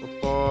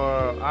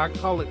before I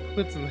call it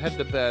quits and head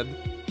to bed.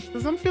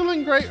 Because I'm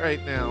feeling great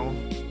right now.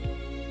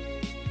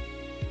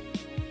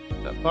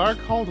 That bar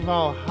called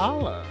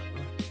Valhalla.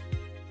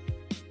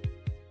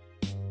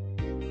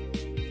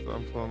 So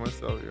I'm fooling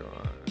myself, you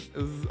are.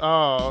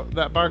 Oh,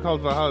 that bar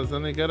called Valhalla is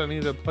any good? I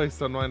need a place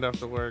to unwind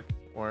after work.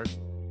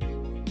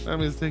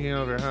 Family's taking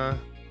over, huh?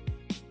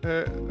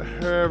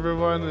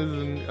 Everyone is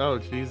in. Oh,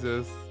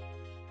 Jesus.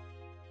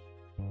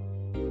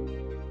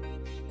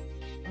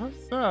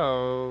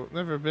 So,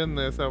 never been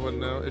there, so I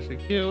wouldn't know. Is she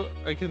cute?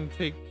 I can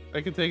take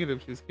it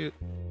if she's cute.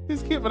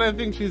 She's cute, but I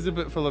think she's a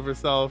bit full of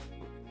herself.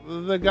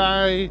 The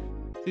guy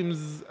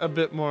seems a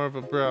bit more of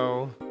a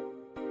bro.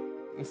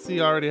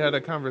 C already had a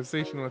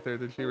conversation with her.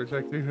 Did she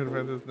reject you?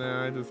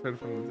 Nah, I just heard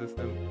from the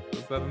distance.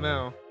 Is that a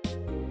no?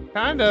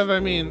 Kind of. I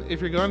mean, if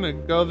you're going to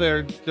go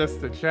there just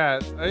to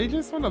chat, I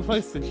just want a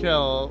place to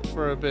chill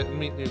for a bit and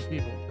meet new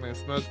people. Can I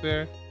smoke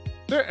there?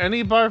 Is there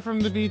any bar from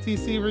the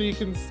BTC where you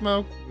can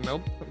smoke?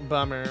 Nope.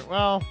 Bummer.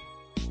 Well,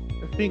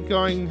 I think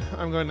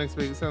I'm going next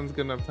week. Sounds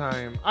good enough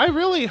time. I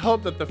really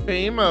hope that the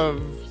fame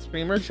of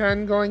Screamer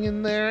Chen going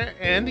in there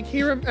and the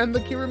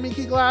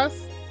Kiramiki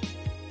glass,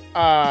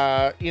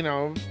 you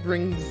know,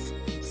 brings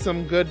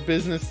some good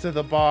business to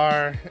the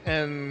bar,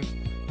 and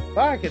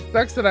fuck, it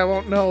sucks that I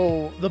won't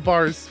know the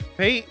bar's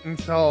fate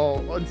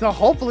until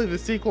hopefully the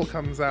sequel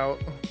comes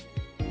out.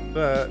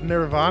 The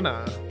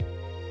Nirvana.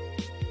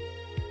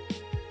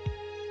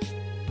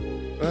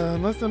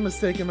 Unless I'm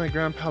mistaken, my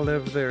grandpa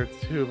lived there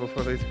too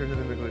before they turned it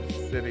into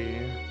Glitch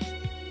City.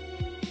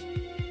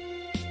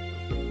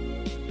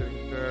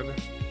 Good.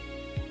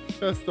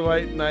 Trust the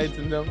white knights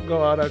and don't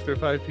go out after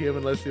 5 p.m.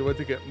 unless you want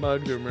to get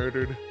mugged or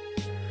murdered.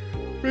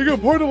 Bring a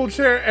portable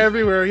chair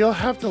everywhere. You'll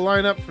have to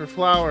line up for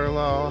flour,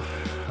 lol.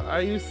 I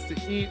used to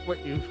eat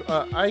what you.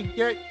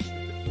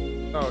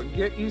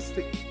 Get used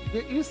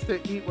to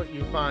eat what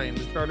you find.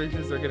 The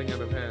shortages are getting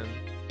out of hand.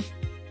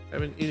 I've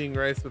been eating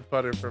rice with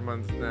butter for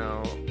months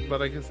now, but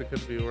I guess it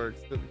could be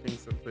worse. Didn't think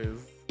so,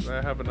 please.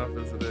 I have enough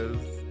as it is.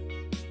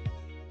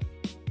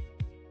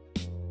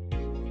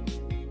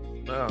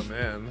 Oh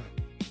man.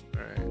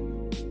 Alright.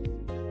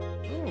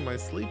 Oh, my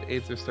sleep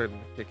aids are starting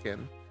to kick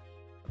in.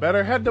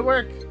 Better head to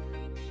work.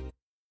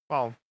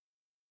 Well.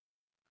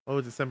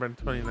 Oh, December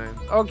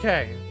 29th.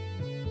 Okay.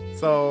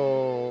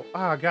 So,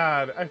 oh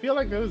god, I feel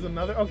like there was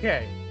another.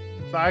 Okay.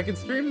 So I could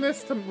stream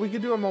this we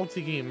could do a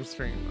multi-game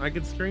stream. I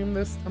could stream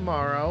this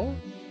tomorrow.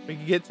 We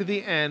could get to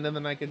the end and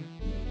then I could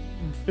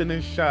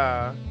finish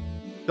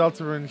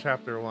Deltarune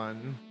Chapter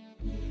 1.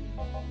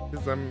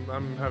 Because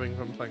I'm having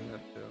fun playing that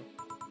too.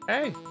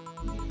 Hey!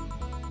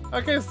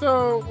 Okay,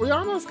 so we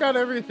almost got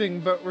everything,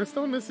 but we're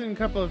still missing a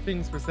couple of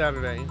things for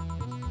Saturday.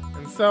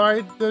 And so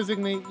I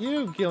designate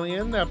you,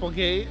 Gillian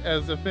Applegate,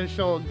 as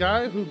official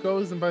guy who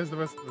goes and buys the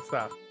rest of the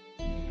stuff.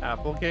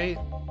 Applegate?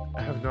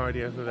 I have no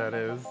idea who that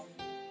is.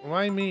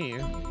 Why me?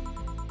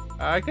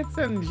 I could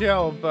send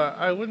Jill, but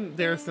I wouldn't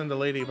dare send a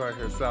lady by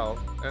herself.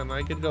 And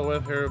I could go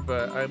with her,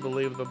 but I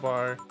believe the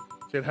bar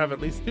should have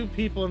at least 2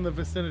 people in the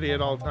vicinity at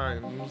all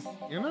times.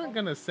 You're not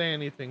gonna say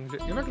anything.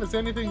 You're not gonna say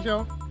anything,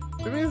 Jill?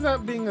 To me,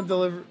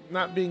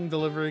 not being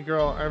delivery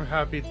girl, I'm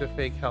happy to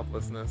fake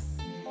helplessness.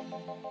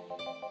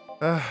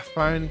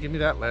 Fine, give me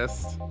that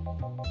list.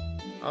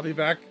 I'll be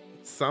back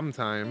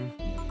sometime.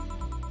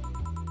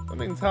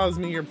 Something tells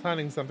me you're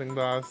planning something,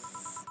 boss.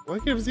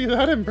 What gives you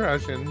that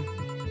impression?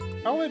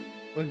 Call it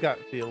a gut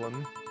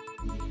feeling.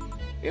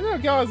 You know,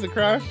 Gil has a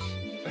crush.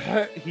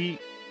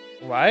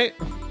 What?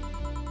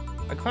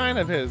 A client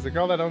of his, a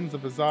girl that owns a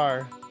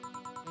bazaar.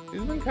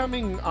 He's been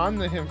coming on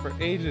to him for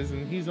ages,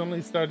 and he's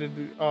only started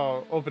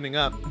opening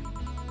up.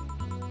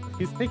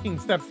 He's taking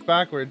steps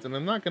backwards, and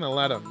I'm not gonna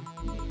let him.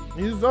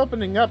 He's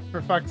opening up,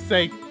 for fuck's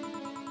sake.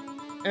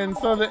 And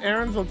so the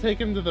errands will take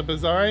him to the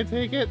bazaar, I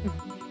take it?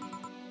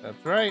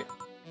 That's right.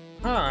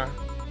 Huh.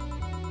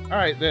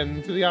 Alright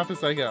then, to the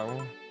office I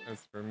go.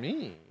 As for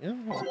me, I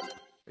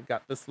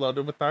got this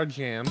loaded with our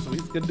jams, so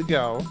he's good to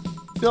go.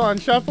 Still on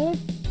shuffle?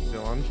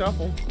 Still on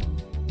shuffle.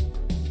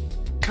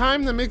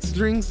 Time to mix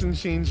drinks and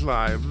change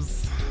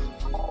lives.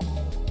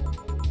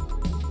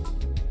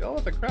 Still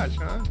with a crush,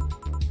 huh?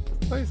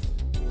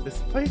 This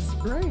place is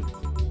great.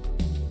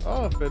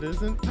 Oh, if it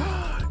isn't.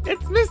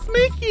 It's Miss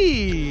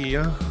Mickey!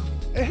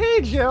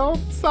 Hey Jill,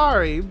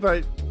 sorry,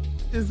 but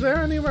is there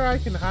anywhere I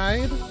can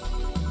hide?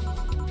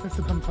 There's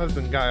an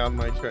unpleasant guy on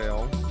my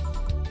trail.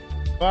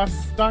 Boss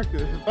stocked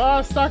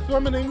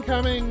woman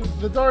incoming.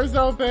 The door's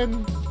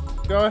open.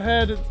 Go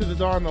ahead to the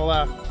door on the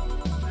left.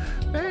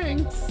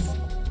 Thanks.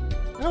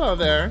 Hello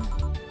there.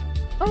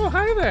 Oh,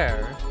 hi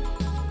there.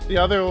 The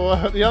other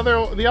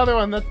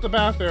one. That's the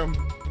bathroom.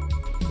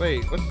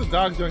 Wait, what's the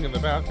dog doing in the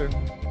bathroom?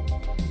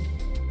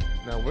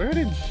 Now, where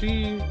did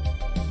she?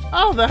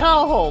 Oh, the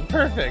hellhole.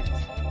 Perfect.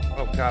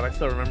 Oh God, I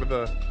still remember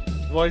the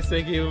voice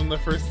I gave him the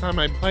first time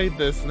I played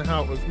this and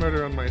how it was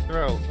murder on my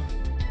throat.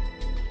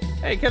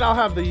 Hey kid, I'll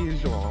have the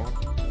usual.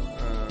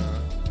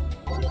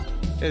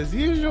 His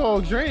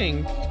usual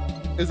drink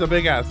is a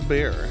big ass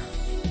beer.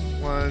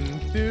 1,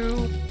 2,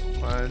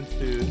 1,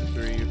 2,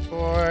 3,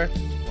 4.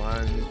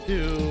 1,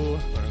 2,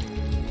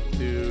 1,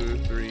 2,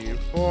 3,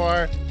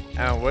 4.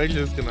 And we're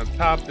just gonna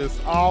top this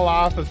all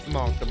off of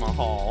smoke in my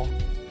hall.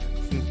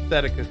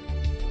 Synthetic.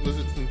 Was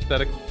it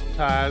synthetic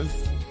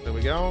ties? There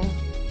we go.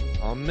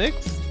 All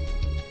mixed.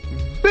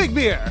 Big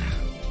beer!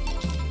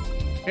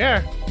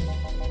 Here.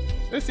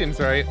 This seems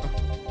right.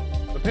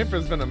 The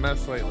paper's been a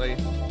mess lately.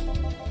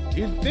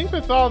 You'd think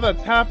with all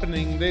that's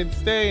happening, they'd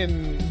stay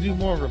and do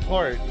more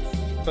reports.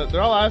 But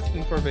they're all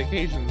asking for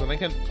vacations and I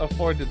can't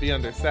afford to be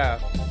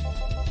understaffed.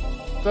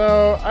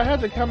 So I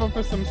had to come up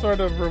with some sort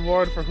of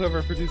reward for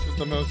whoever produces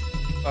the most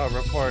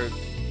reports.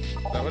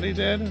 Is that what he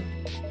did?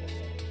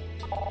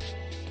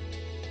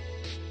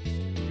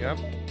 Yep.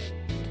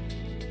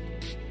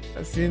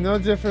 I see no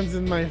difference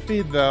in my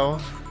feed though.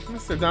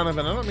 Mr.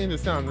 Donovan, I don't mean to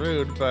sound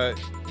rude, but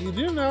you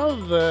do know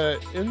the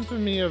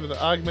infamy of the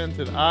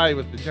augmented eye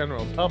with the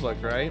general public,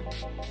 right?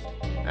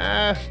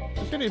 The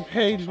shitty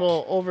page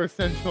will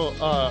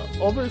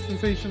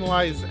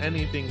over-sensationalize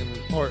anything and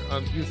report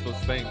on useless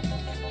things.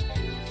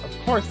 Of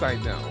course I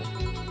know.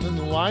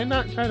 Then why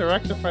not try to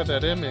rectify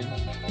that image?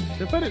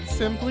 To put it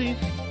simply,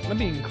 I'm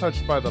being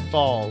clutched by the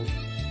balls.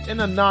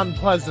 In a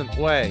non-pleasant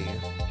way.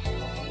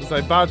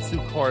 Zaibatsu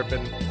Corp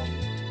and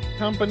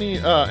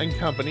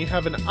company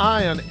have an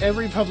eye on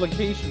every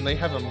publication they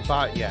haven't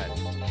bought yet.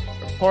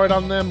 Report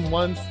on them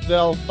once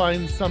they'll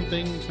find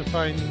something to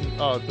find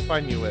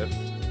you with.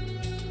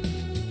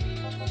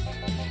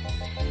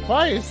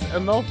 Twice,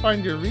 and you'll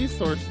find your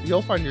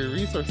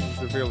resources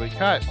severely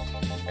cut.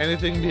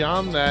 Anything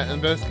beyond that,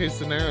 in best case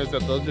scenario, is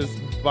that they'll just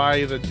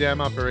buy the damn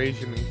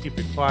operation and keep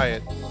it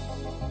quiet.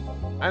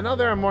 I know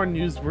there are more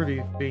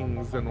newsworthy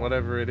things than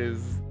whatever it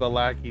is the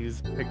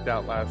lackeys picked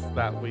out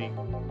that week.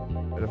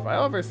 But if I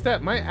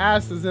overstep, my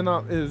ass is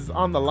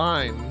on the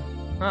line.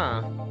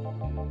 Huh.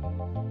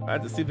 I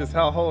had to see this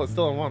hellhole is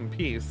still in one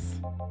piece.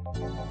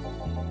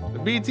 The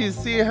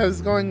BTC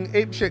has going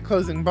apeshit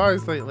closing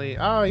bars lately.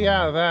 Oh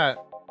yeah, that.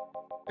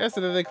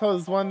 Yesterday they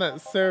closed one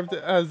that served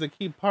as a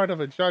key part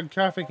of a drug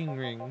trafficking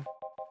ring.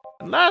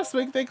 And last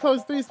week they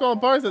closed 3 small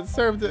bars that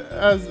served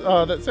as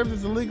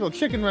illegal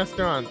chicken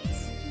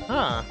restaurants.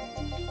 Huh.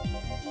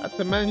 Not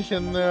to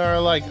mention there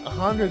are like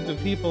hundreds of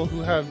people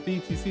who have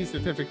BTC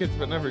certificates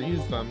but never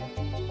use them.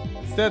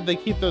 Instead, they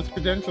keep those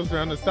credentials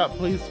around to stop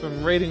police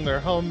from raiding their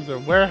homes or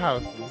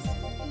warehouses.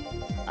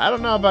 I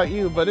don't know about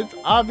you, but it's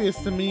obvious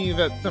to me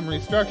that some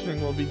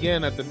restructuring will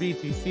begin at the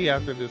BTC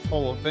after this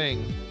whole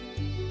thing.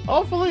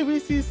 Hopefully we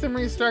see some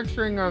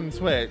restructuring on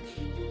Twitch.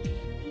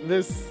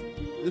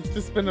 It's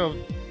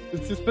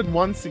just been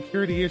one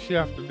security issue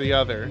after the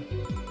other.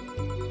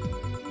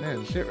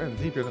 Man, shit ran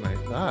deeper than I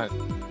thought.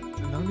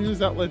 And no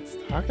news outlets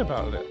talk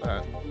about it.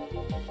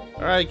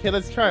 Alright, kid,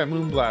 let's try a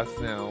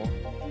moonblast now.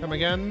 Come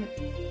again?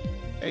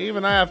 Hey,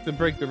 even I have to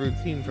break the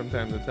routine from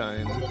time to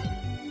time.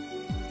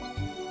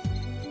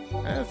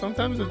 Yeah,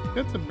 sometimes it's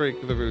good to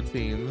break the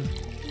routine.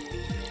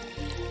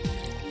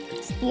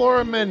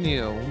 Explore a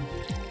menu.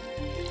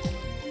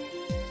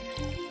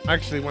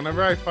 Actually,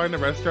 whenever I find a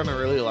restaurant I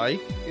really like,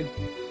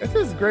 it's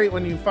just great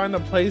when you find a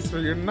place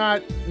where you're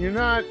not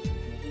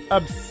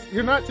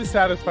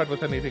dissatisfied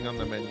with anything on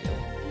the menu.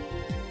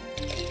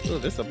 Ooh,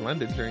 this is a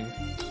blended drink.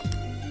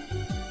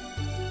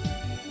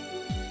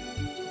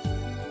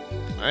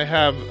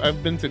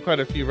 I've been to quite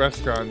a few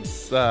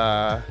restaurants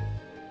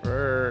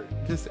where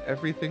just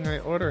everything I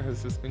order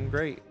has just been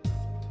great.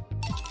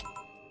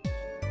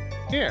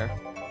 Here.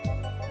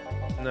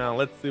 Now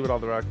let's see what all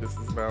the ruckus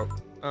is about.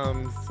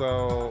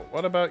 So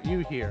what about you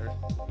here?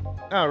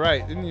 Oh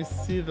right, didn't you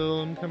see the little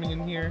one coming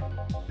in here?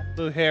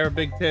 Blue hair,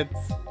 big tits.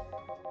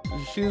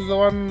 She's the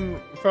one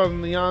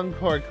from the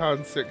Encore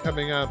concert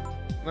coming up.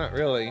 Not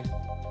really.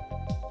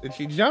 Did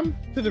she jump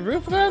to the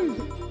roof then?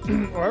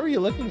 Or were you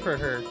looking for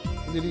her?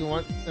 Did you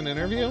want an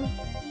interview?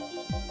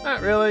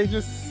 Not really,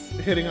 just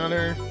hitting on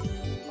her.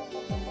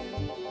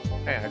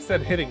 Hey, I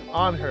said hitting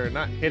on her,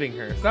 not hitting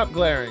her. Stop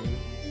glaring.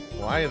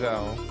 Why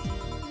though?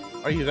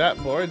 Are you that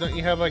bored? Don't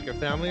you have like a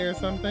family or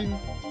something?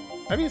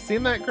 Have you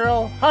seen that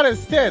girl? Hot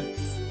as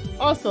tits!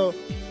 Also,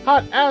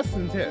 hot ass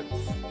and tits.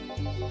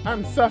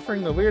 I'm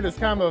suffering the weirdest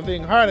combo of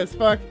being hard as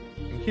fuck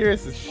and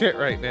curious as shit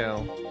right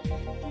now.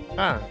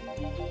 Ah,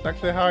 that's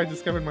actually how I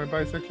discovered my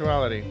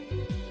bisexuality.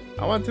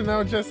 I want to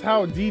know just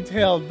how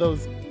detailed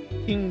those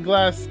King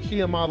Glass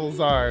Chia models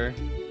are,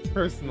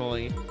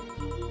 personally.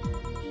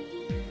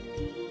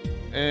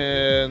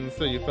 And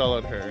so you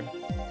followed her.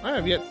 I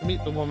have yet to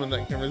meet the woman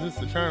that can resist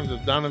the charms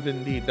of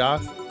Donovan D.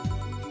 Dawson.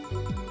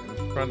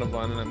 In front of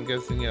one, and I'm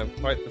guessing you have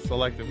quite the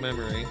selective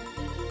memory.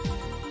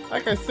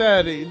 Like I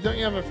said, don't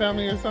you have a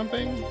family or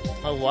something?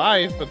 A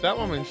wife, but that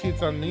woman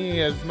cheats on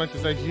me as much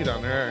as I cheat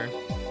on her.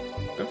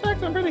 In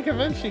fact, I'm pretty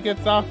convinced she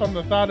gets off on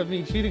the thought of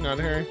me cheating on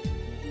her.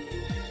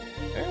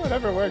 Hey,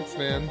 whatever works,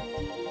 man.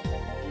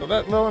 So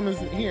that Lilum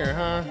isn't here,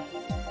 huh?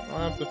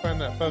 I'll have to find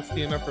that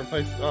busty enough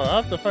replacement. Oh,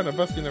 I'll have to find a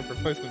busty enough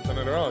replacement on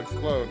it or I'll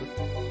explode.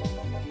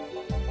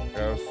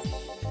 Gross.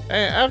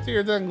 Hey, after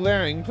you're done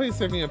glaring, please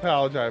send me a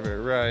pile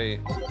driver. Right.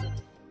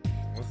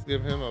 Let's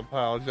give him a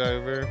pile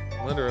driver.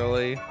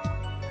 Literally.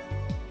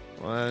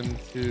 1,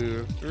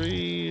 2,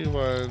 3.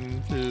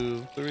 1,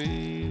 2,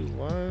 3.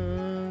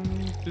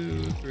 1,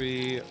 2,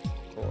 3,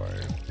 4.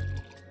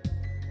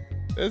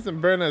 It doesn't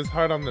burn as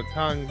hard on the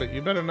tongue, but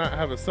you better not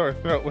have a sore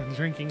throat when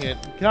drinking it.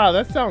 God,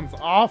 that sounds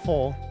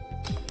awful.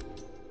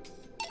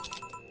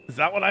 Is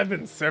that what I've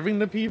been serving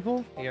to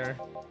people? Here.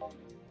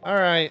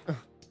 Alright.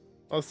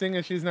 Well, seeing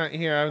as she's not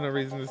here, I have no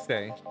reason to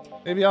stay.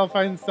 Maybe I'll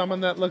find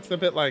someone that looks a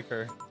bit like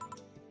her.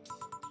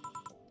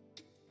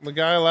 The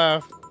guy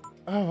laughed.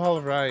 Oh,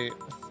 alright.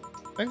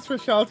 Thanks for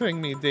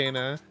sheltering me,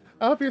 Dana.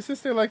 I hope your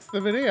sister likes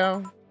the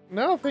video.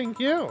 No, thank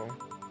you.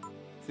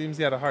 Seems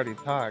you had a hearty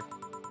talk.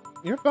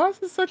 Your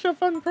boss is such a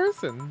fun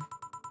person.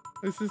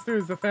 My sister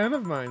is a fan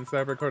of mine, so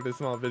I recorded a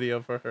small video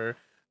for her.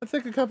 I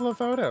took a couple of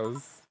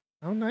photos.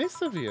 How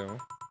nice of you.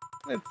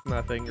 It's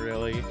nothing,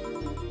 really.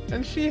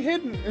 And she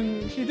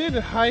did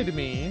hide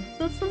me,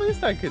 so it's the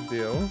least I could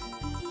do.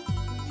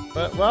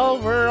 But, well,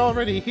 we're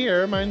already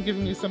here. Mind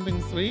giving you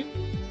something sweet?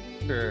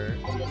 Sure.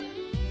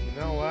 You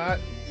know what?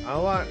 I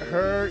want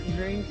her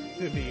drink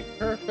to be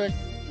perfect.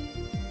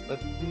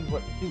 Let's see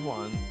what she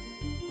wants.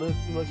 Let's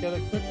look at a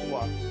quick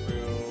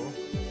walkthrough.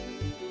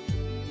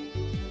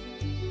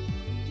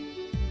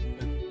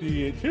 Let's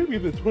see, it should be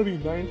the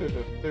 29th or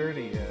the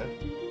 30th.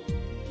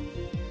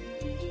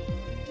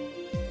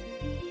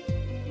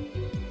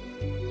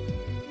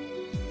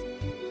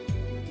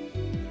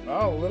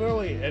 Oh,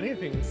 literally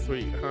anything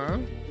sweet, huh?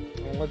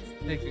 Well, let's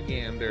take a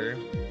gander.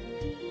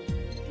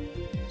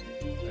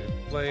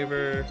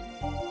 Flavor.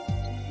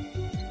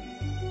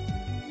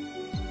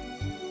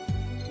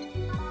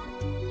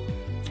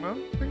 I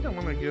think I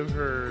want to give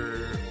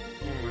her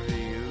one of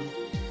these.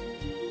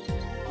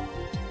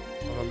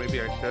 Although maybe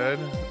I should.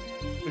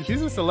 But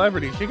she's a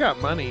celebrity. She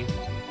got money.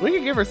 We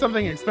could give her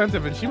something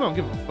expensive and she won't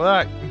give a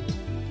fuck.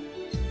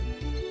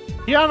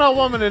 Piano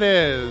woman it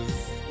is.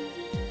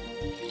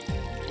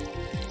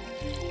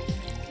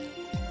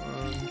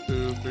 1,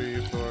 2, 3,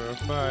 4,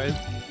 5.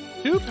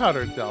 2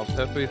 powdered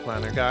delta, 3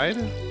 planner guide.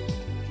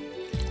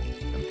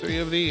 And 3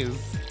 of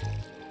these.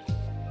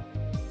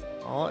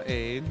 All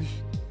age.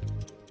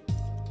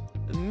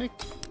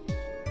 Mix.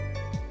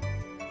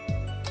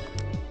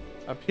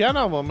 A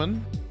piano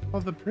woman. Oh,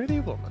 the pretty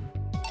woman.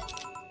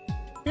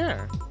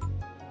 Here.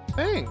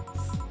 Thanks.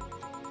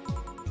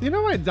 Do you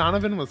know why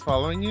Donovan was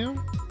following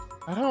you?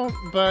 I don't,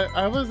 but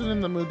I wasn't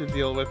in the mood to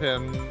deal with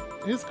him.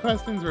 His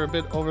questions were a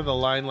bit over the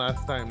line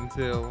last time,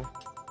 too.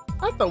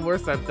 Not the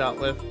worst I've dealt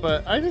with,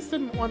 but I just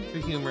didn't want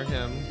to humor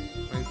him.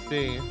 I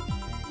see.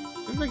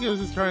 Seems like he was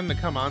just trying to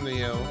come on to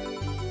you.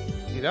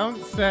 You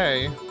don't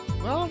say.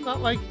 Well, not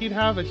like he'd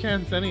have a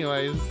chance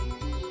anyways.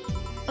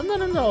 I'm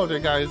not into older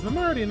guys. I'm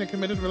already in a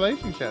committed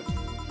relationship.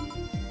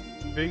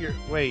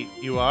 Wait,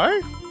 you are?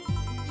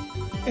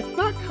 It's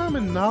not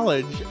common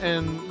knowledge,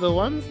 and the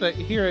ones that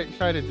hear it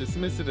try to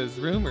dismiss it as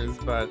rumors,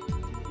 but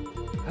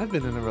I've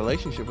been in a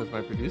relationship with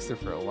my producer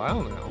for a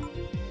while now.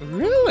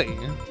 Really?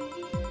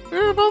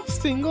 We're both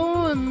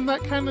single, and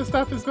that kind of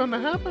stuff is going to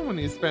happen when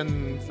you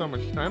spend so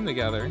much time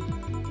together.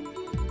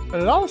 But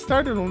it all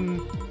started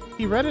when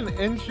he read an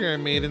entry I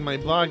made in my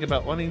blog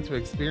about wanting to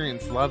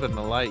experience love and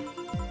the like.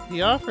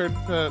 He offered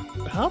to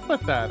help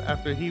with that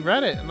after he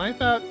read it, and I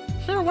thought,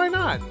 sure, why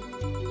not?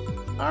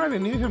 I already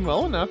knew him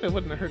well enough, it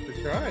wouldn't hurt to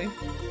try.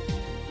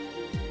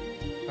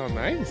 Oh,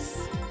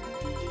 nice.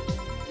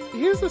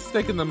 He's a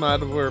stick in the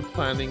mud where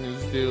planning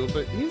is due,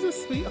 but he's a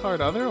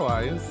sweetheart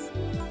otherwise.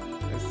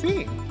 I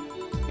see.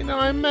 You know,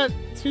 I met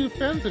 2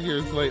 friends of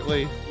yours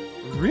lately.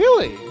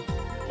 Really?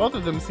 Both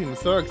of them seemed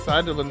so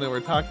excited when they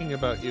were talking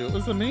about you. It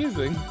was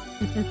amazing.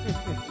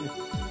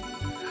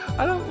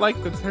 I don't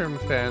like the term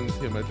fan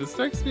too much. It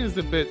strikes me as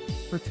a bit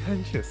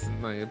pretentious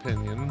in my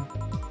opinion.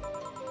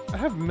 I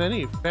have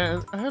many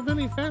fans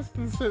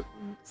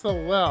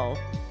so well.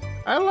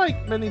 I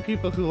like many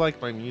people who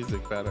like my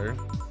music better.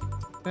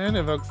 Fan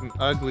evokes an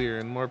uglier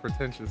and more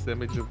pretentious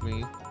image of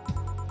me.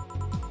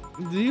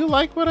 Do you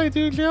like what I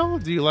do, Jill?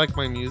 Do you like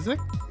my music?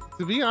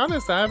 To be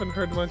honest, I haven't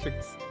heard much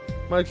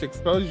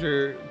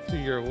exposure to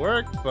your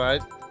work,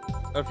 but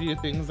a few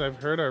things I've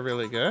heard are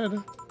really good.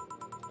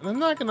 And I'm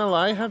not gonna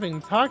lie,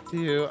 having talked to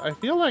you, I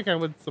feel like I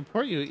would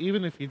support you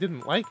even if you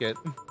didn't like it.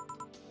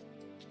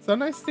 So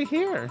nice to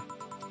hear.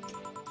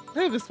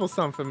 Hey, this will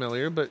sound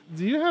familiar, but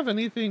do you have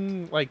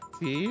anything like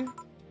tea?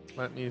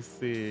 Let me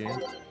see.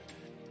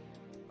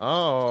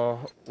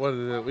 Oh, what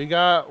is it? We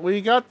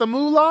got the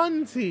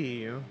Mulan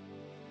tea.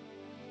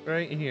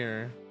 Right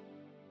here.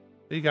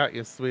 We got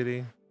you,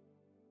 sweetie.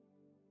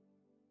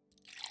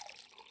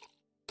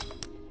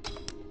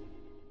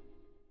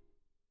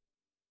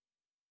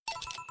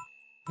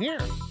 Here.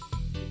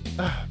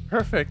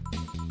 Perfect.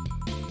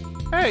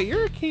 Hey,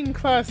 you're a King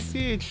Class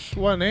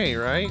CH-1A,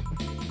 right?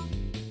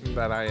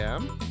 That I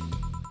am.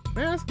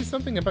 May I ask you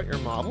something about your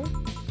model?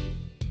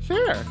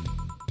 Sure.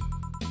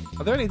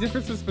 Are there any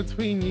differences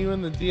between you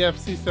and the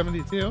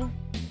DFC-72?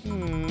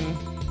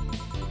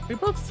 We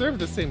both serve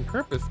the same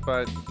purpose,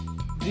 but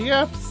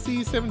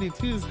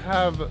DFC-72s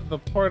have the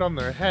port on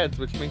their heads,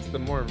 which makes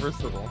them more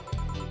versatile.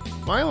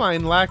 My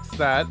line lacks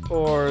that,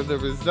 or the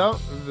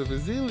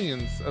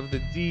resilience of the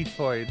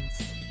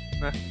D-toids.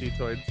 Not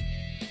D-toids.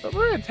 But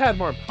we're a tad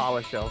more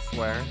polished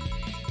elsewhere.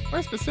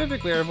 More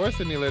specifically, our voice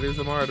simulators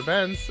are more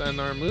advanced and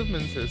our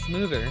movements are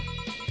smoother.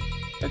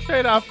 A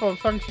trade-off of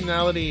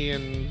functionality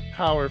and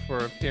power for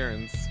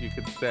appearance, you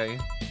could say.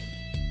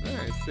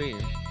 I see.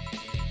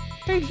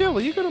 Hey Jill,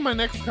 will you go to my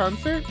next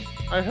concert?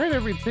 I heard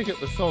every ticket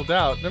was sold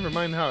out, never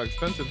mind how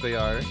expensive they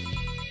are.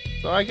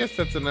 So I guess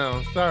that's a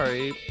no,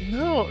 sorry.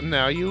 No,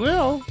 now you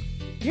will.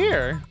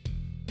 Here.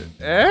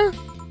 Eh?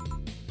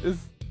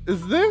 Is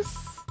this?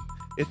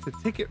 It's a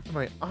ticket for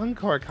my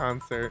encore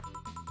concert.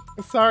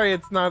 Sorry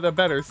it's not a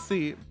better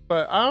seat,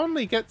 but I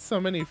only get so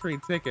many free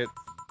tickets.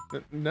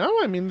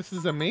 No, I mean, this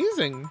is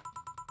amazing.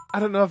 I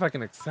don't know if I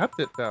can accept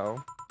it,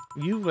 though.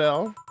 You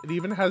will. It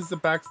even has the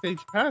backstage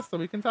pass, so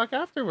we can talk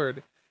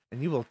afterward.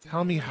 And you will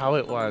tell me how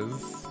it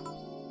was.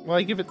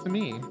 Why give it to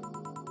me?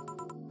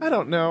 I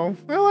don't know.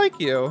 I like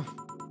you.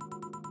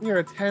 You're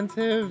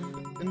attentive,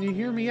 and you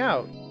hear me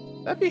out.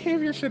 That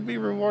behavior should be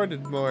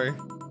rewarded more.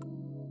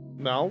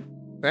 No,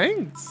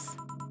 thanks.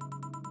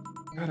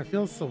 God, it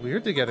feels so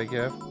weird to get a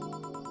gift.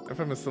 And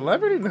from a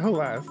celebrity, no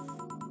less.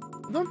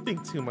 Don't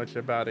think too much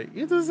about it.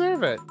 You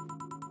deserve it.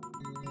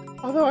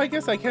 Although I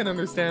guess I can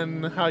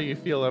understand how you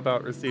feel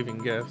about receiving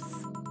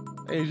gifts.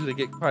 I usually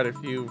get quite a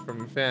few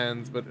from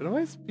fans, but it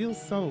always feels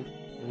so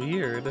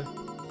weird.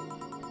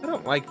 I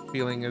don't like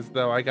feeling as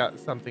though I got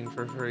something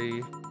for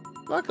free.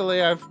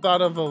 Luckily, I've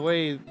thought of a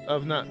way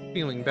of not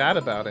feeling bad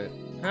about it.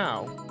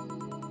 How?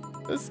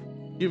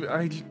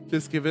 I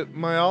just give it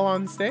my all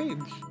on stage.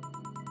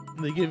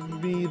 They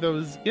give me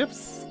those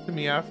gifts to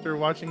me after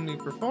watching me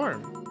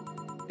perform.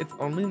 It's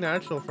only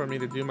natural for me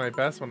to do my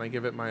best when I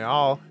give it my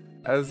all,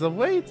 as a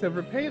way to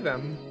repay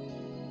them.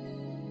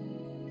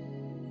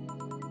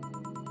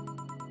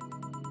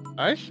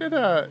 I should,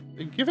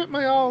 give it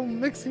my all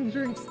mixing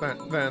drinks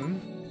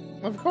then.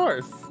 Of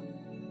course.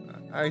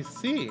 I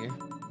see.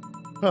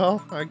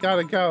 Well, I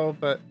gotta go,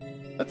 but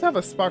let's have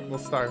a Sparkle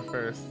Star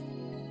first.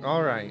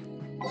 Alright.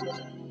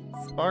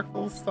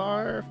 Sparkle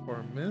Star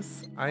for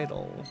Miss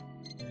Idol.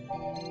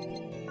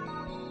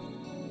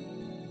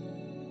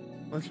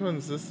 Which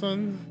one's this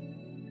one?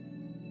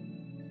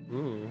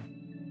 Ooh.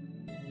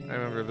 I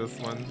remember this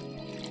one.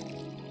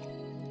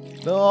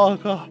 Oh,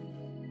 God.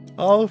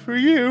 All for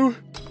you.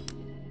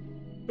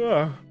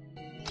 Oh.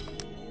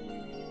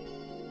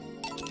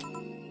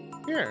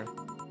 Here.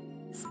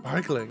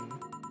 Sparkling.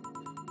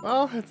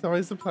 Well, it's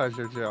always a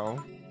pleasure,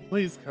 Jill.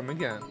 Please come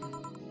again.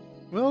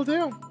 Will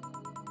do.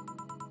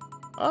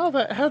 Oh,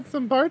 that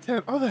handsome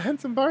bartender. Oh, the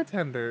handsome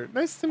bartender.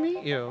 Nice to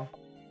meet you.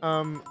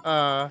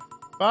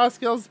 Boss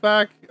Gill's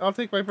back. I'll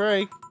take my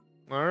break.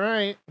 All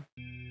right.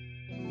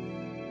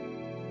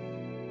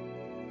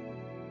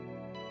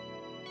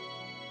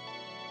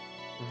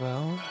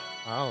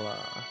 Valhalla.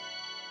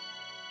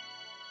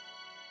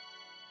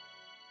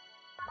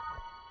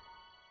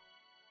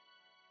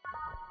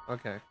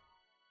 Okay.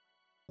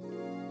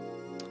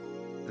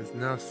 It's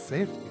now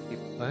safe to keep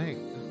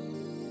playing.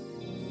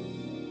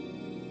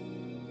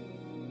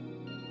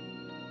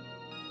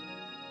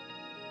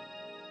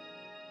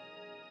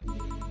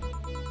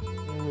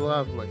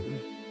 Lovely.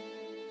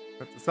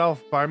 Have to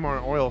buy more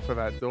oil for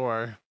that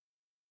door.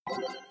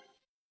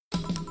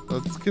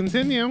 Let's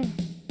continue.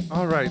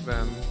 Alright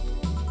then.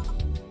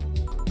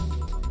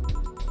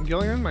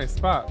 Gil, you're in my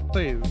spot,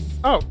 please.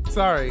 Oh,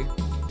 sorry.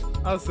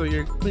 Also,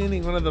 you're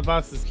cleaning one of the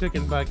boss's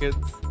chicken buckets.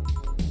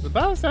 Did the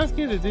boss ask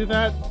you to do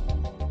that?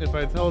 If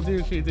I told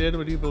you she did,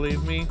 would you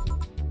believe me?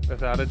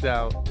 Without a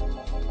doubt.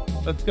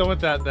 Let's go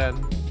with that then.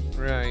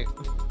 Right.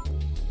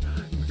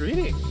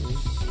 Greetings.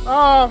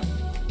 Oh!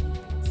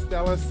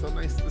 Stella, so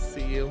nice to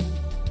see you.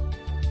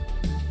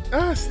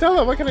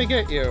 Stella, what can I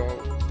get you?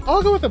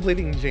 I'll go with a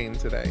Bleeding Jane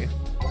today.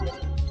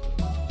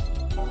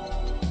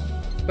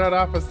 Start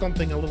off with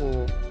something a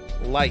little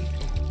light.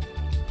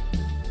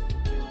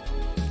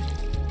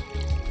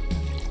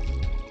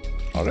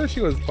 Although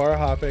she was bar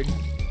hopping.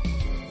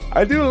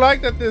 I do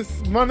like that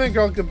this Money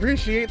girl can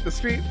appreciate the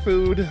street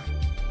food.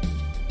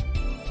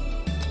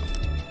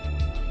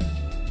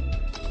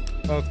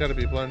 Oh, it's gotta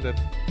be blended.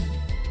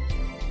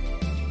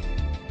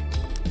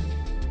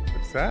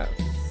 Success.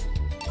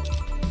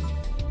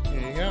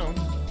 Here you go.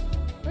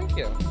 Thank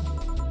you.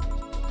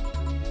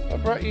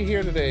 What brought you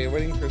here today?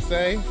 Waiting for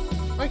Say?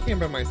 I came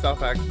by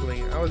myself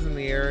actually. I was in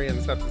the area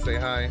and stopped to say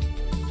hi.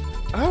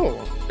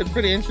 Oh, it's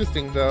pretty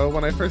interesting though.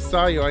 When I first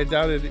saw you, I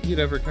doubted you'd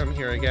ever come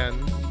here again.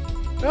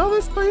 Well,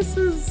 this place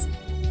is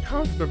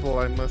comfortable,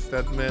 I must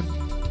admit.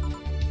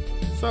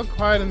 So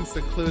quiet and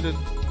secluded.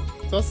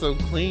 It's also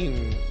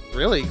clean.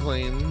 Really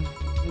clean.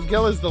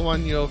 Gil is the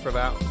one you owe for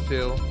that one,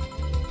 too.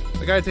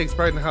 The guy takes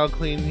pride in how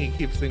clean he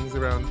keeps things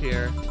around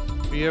here.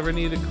 If you ever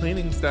need a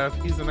cleaning staff,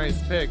 he's a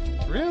nice pick.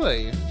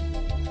 Really?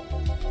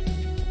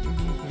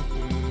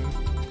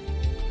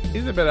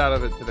 He's a bit out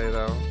of it today,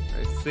 though.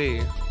 I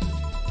see.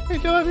 Hey,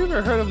 Jill, have you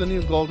ever heard of the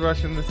new gold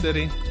rush in the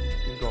city?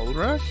 Gold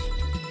rush?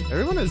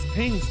 Everyone is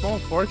paying small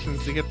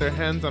fortunes to get their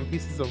hands on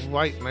pieces of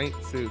white knight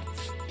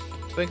suits.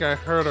 I think I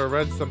heard or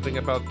read something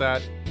about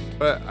that,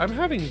 but I'm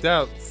having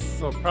doubts,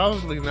 so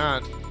probably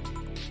not.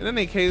 In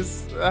any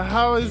case,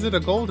 how is it a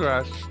gold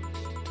rush?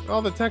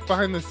 All the tech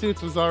behind the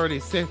suits was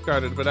already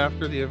safeguarded, but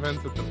after the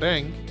events at the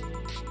bank...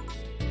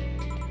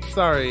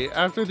 Sorry,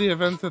 after the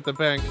events at the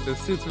bank, the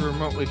suits were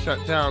remotely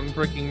shut down,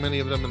 breaking many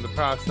of them in the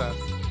process.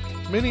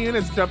 Many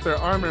units dropped their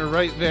armor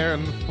right there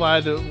and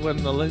fled when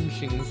the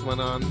lynchings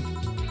went on.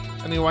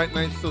 Any white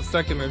knights still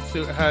stuck in their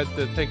suit had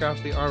to take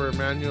off the armor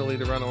manually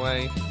to run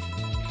away.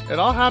 It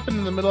all happened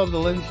in the middle of the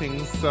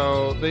lynchings,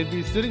 so they'd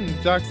be sitting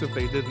ducks if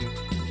they didn't.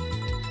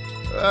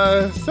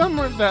 Some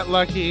weren't that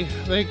lucky.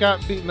 They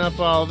got beaten up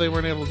while they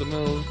weren't able to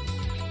move.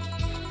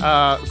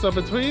 So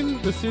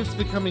between the suits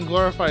becoming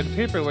glorified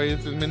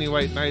paperweights and many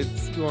white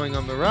knights going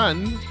on the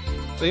run,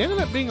 they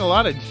ended up being a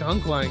lot of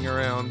junk lying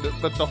around,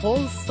 but the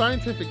whole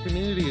scientific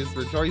community is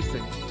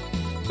rejoicing.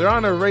 They're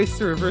on a race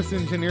to reverse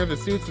engineer the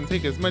suits and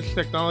take as much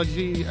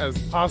technology as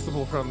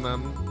possible from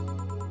them.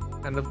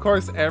 And of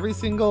course, every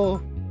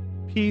single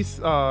piece,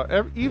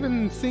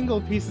 even single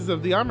pieces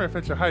of the armor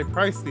fetch a high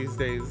price these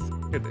days.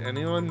 Could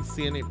anyone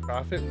see any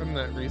profit from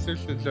that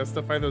research to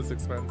justify those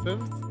expenses?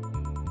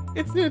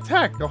 It's new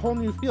tech, a whole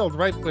new field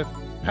ripe with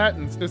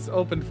patents just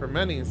opened for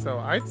many, so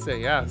I'd say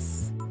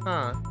yes.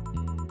 Huh.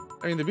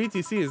 I mean, the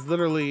BTC is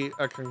literally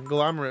a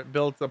conglomerate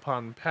built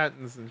upon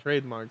patents and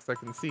trademarks. I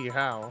can see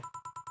how.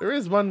 There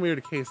is one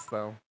weird case,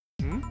 though.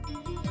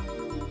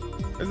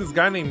 There's this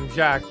guy named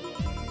Jack.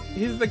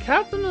 He's the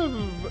captain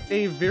of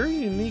a very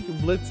unique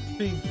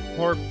Blitzkrieg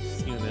Corps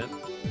unit.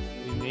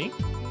 Unique?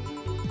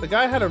 The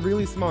guy had a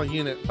really small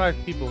unit, 5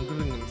 people,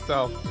 including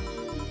himself.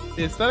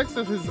 The aesthetics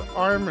of his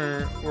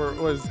armor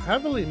was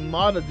heavily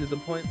modded to the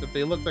point that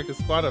they looked like a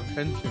squad of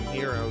henshin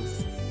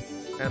heroes.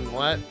 And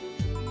what?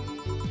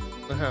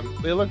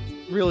 They looked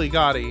really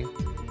gaudy.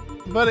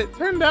 But it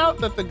turned out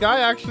that the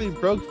guy actually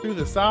broke through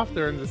the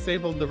software and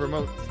disabled the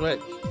remote switch.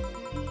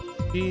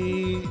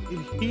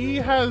 He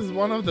has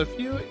one of the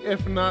few,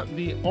 if not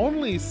the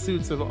only,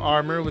 suits of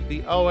armor with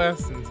the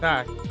OS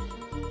intact.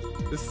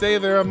 To say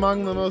they're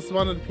among the most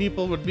wanted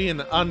people would be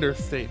an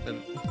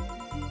understatement.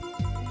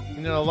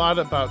 You know a lot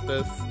about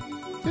this.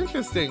 It's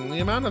interesting, the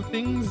amount of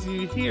things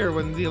you hear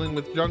when dealing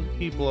with drunk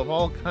people of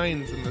all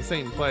kinds in the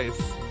same place.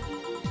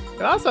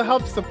 It also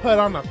helps to put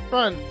on a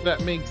front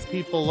that makes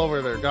people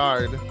lower their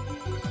guard.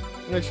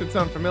 That should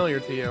sound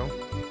familiar to you.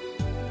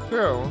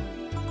 True.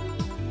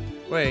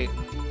 Wait.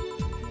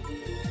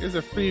 Here's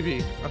a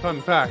freebie, a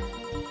fun fact.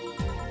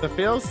 The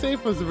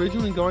failsafe was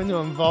originally going to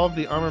involve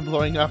the armor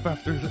blowing up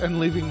after and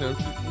leaving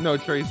no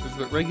traces,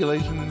 but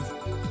regulations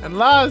and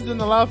laws didn't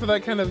allow for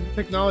that kind of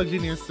technology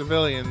near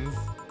civilians.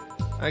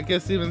 I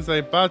guess even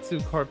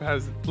Zaibatsu Corp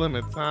has its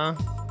limits, huh?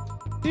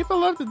 People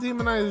love to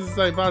demonize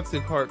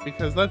Zaibatsu Corp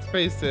because, let's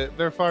face it,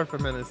 they're far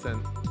from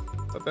innocent.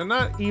 But they're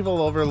not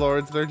evil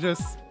overlords, they're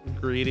just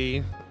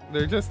greedy.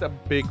 They're just a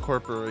big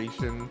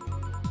corporation.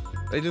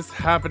 They just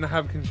happen to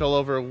have control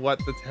over what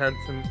the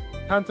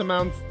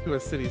tantamounts to a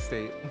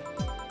city-state.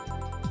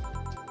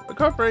 The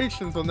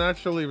corporations will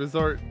naturally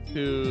resort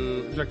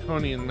to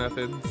draconian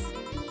methods.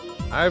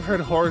 I've heard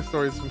horror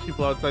stories from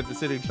people outside the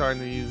city trying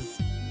to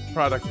use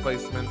product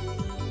placement.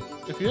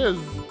 If you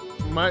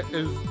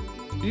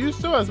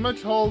so as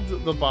much hold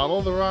the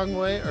bottle the wrong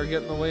way or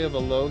get in the way of a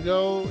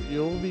logo,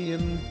 you'll be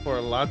in for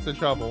lots of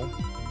trouble.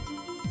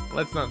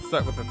 Let's not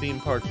start with the theme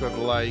parks or the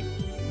like.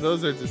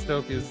 Those are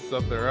dystopias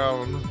of their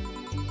own.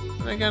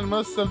 And again,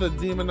 most of the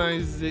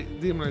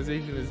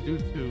demonization is due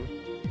to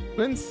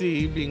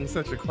Quincy being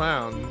such a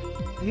clown.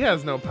 He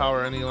has no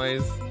power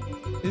anyways.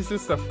 He's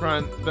just a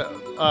front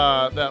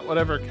that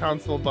whatever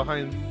council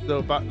behind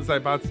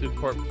Zaibatsu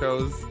Corp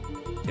chose.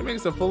 He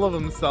makes a fool of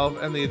himself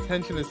and the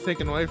attention is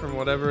taken away from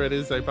whatever it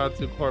is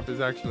Zaibatsu Corp is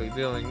actually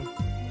doing.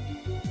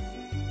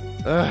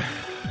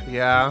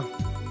 Yeah.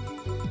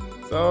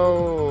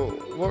 So,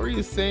 what were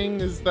you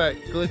saying is that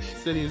Glitch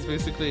City is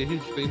basically a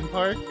huge theme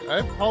park?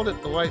 I've called it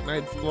the White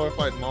Knight's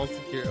glorified mall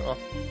security. Oh,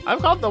 I've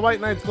called the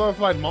White Knight's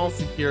glorified mall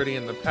security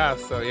in the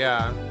past, so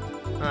yeah.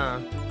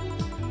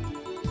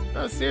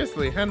 No,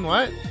 seriously, hen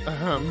what?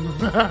 Can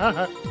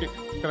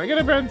I get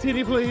a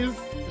Brandini, please?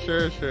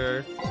 Sure.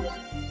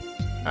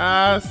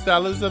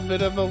 Stella's a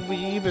bit of a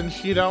weeb and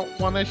she don't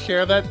want to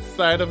share that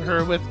side of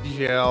her with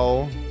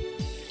Jill.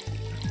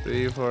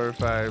 3, 4,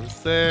 5,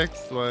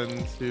 6,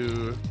 1,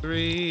 2,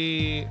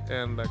 3,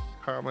 and the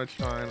karma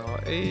trine all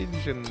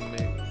age and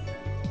mix.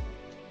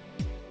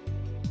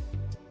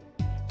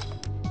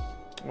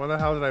 What the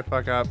hell did I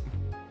fuck up?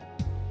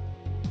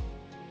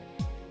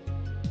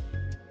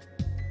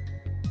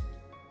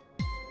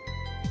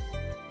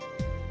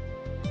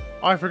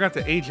 Oh, I forgot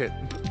to age it.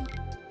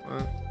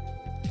 1,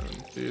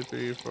 2,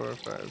 3, 4,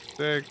 5,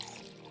 6.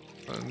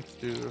 1,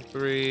 2,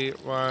 3,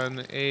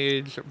 1,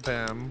 age,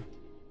 bam.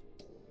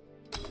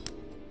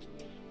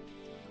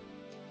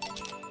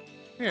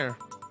 Here.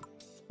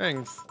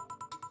 Thanks.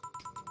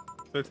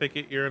 So I take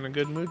it you're in a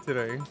good mood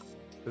today.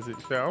 Does it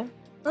show?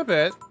 A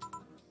bit.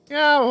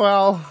 Yeah,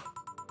 well.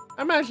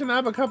 I imagine I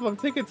have a couple of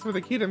tickets for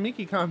the Kita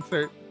Miki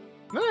concert.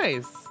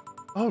 Nice.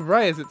 Oh,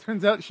 right. As it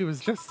turns out, she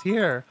was just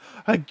here.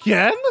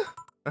 Again?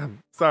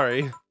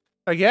 Sorry.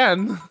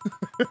 Again?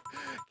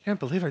 Can't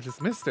believe I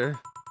just missed her.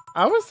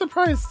 I was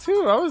surprised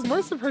too. I was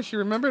more surprised she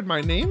remembered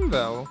my name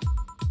though.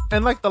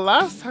 And like the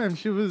last time,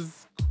 she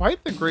was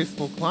quite the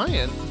graceful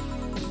client.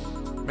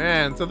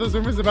 Man, so those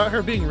rumors about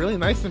her being really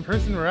nice in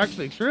person were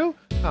actually true?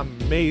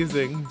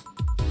 Amazing.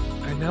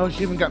 I know,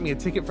 she even got me a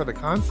ticket for the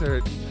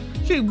concert.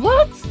 Gee,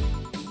 what?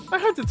 I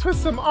had to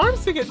twist some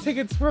arms to get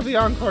tickets for the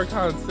encore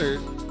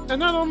concert. And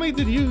not only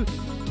did you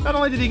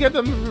get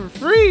them for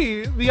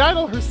free, the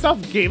idol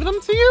herself gave them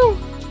to you?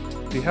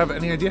 Do you have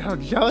any idea how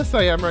jealous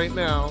I am right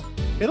now?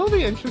 It'll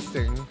be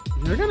interesting.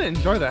 You're gonna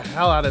enjoy the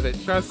hell out of it,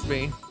 trust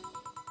me.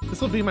 This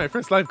will be my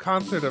first live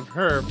concert of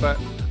her, but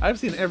I've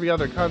seen every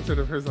other concert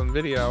of hers on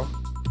video.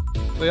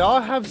 They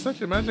all have such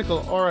a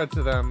magical aura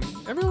to them.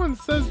 Everyone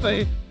says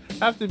they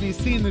have to be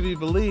seen to be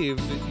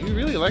believed. You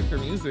really like her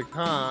music,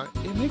 huh?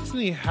 It makes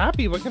me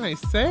happy, what can I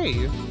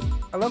say?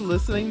 I love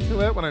listening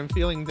to it when I'm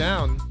feeling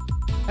down.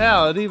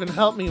 Hell, it even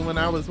helped me when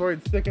I was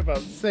worried sick about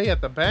Say at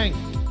the bank.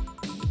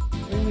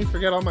 It made me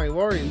forget all my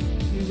worries,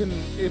 even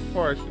if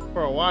for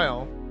a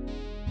while.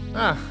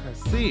 Ah, I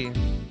see.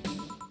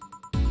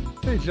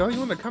 Hey Joe, you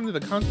want to come to the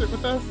concert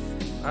with us?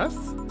 Us?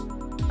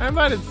 I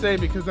invited Say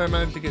because I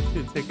managed to get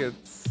 2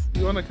 tickets.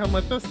 You want to come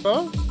with us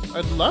both?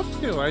 I'd love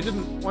to. I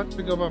didn't want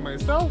to go by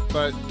myself,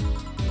 but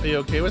are you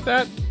okay with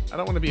that? I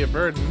don't want to be a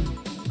burden.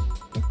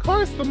 Of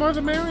course, the more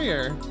the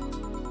merrier.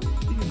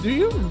 Do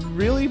you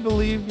really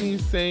believe me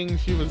saying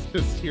she was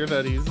just here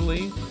that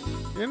easily?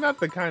 You're not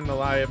the kind to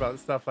lie about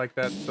stuff like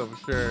that, so I'm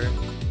sure.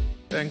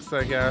 Thanks,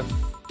 I guess.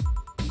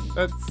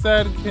 That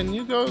said, can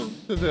you go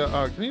to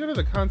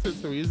the concert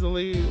so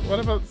easily? What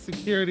about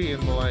security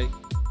and the like?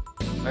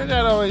 My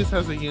dad always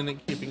has a unit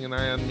keeping an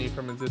eye on me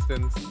from a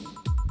distance.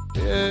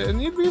 And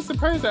you'd be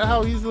surprised at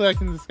how easily I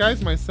can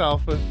disguise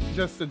myself with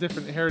just a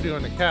different hairdo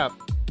and a cap.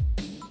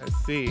 I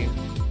see.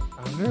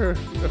 I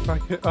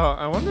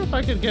wonder if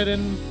I could get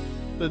in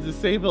the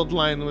disabled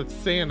line with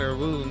sand or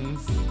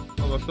wounds.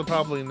 Although she'll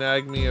probably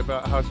nag me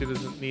about how she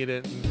doesn't need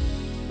it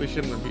and we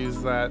shouldn't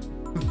abuse that.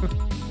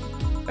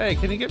 Hey,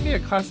 can you get me a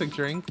classic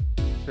drink?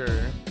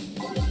 Sure.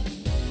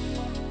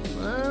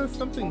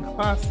 Something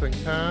classic,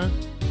 huh?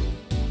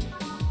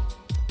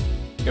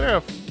 Get her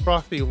a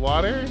frothy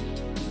water?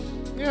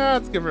 Yeah,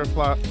 let's give her a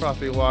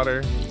frothy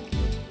water.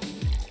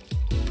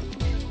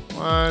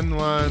 1,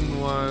 1,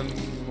 1,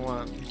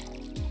 1.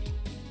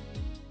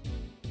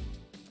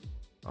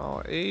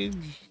 All age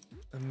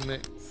and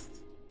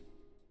mixed.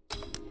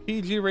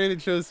 PG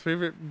rated show's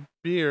favorite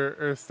beer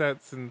or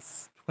stat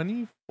since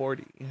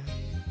 2040.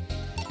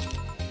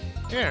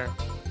 Here,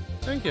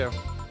 thank you.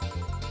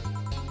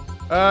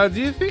 Do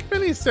you think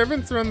many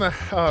servants around the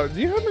do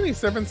you have many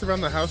servants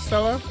around the house,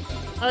 Stella?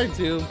 I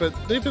do, but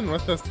they've been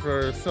with us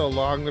for so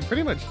long, they're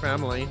pretty much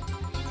family.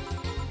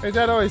 My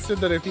dad always said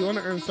that if you want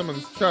to earn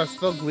someone's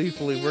trust, they'll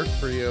gleefully work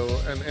for you,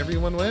 and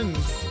everyone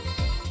wins.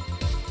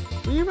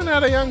 We even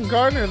had a young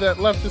gardener that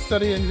left to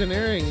study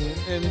engineering,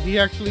 and he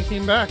actually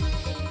came back.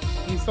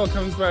 He still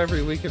comes by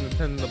every week and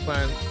attends the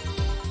plants.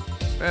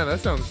 Man, that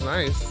sounds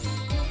nice.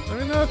 Let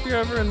me know if you're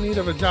ever in need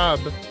of a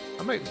job.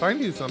 I might find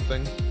you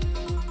something.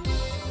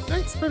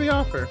 Thanks for the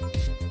offer.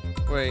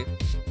 Wait,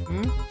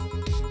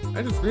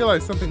 I just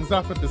realized something's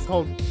off with this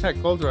whole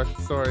tech gold rush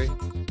story.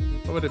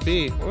 What would it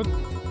be?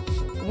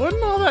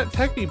 Wouldn't all that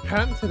tech be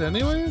patented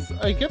anyways?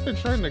 I get they're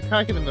trying to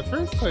crack it in the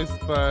first place,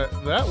 but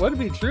that would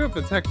be true if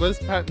the tech was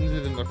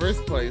patented in the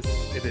first place.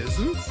 It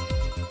isn't?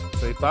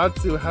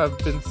 Seibatsu have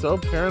been so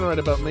paranoid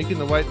about making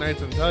the White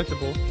Knights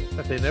untouchable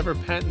that they never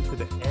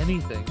patented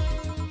anything.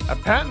 A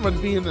patent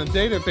would be in the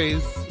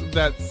database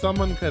that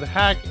someone could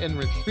hack and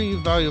retrieve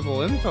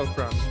valuable info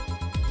from.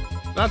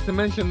 Not to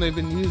mention they've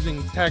been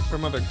using tech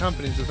from other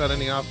companies without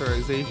any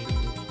authorization.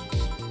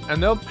 And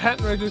no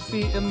patent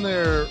registry in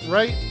their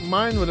right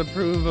mind would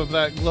approve of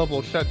that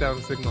global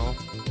shutdown signal,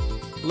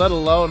 let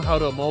alone how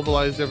to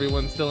immobilize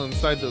everyone still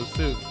inside those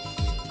suits.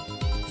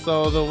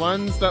 So the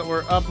ones that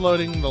were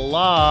uploading the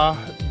law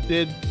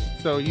did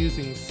so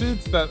using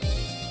suits that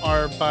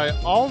are by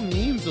all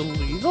means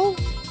illegal?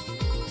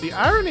 The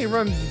irony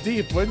runs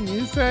deep, wouldn't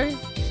you say?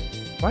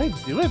 Why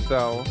do it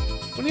though?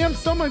 When you have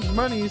so much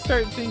money, you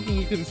start thinking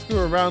you can screw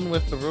around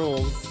with the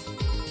rules.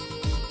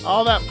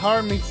 All that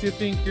power makes you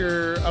think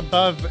you're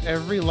above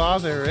every law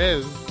there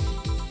is.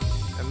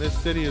 And this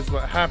city is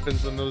what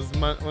happens when those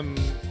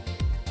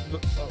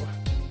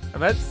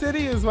and that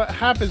city is what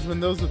happens when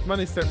those with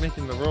money start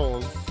making the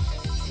rules.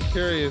 I'm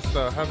curious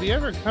though, have you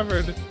ever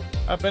covered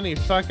up any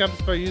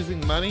fuck-ups by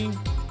using money?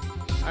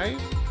 I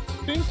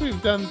think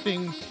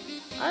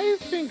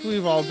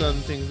we've all done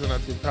things we're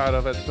not too proud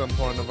of at some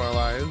point of our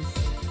lives.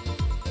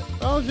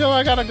 Oh, Joe,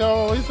 I gotta go.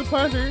 Always a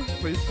pleasure.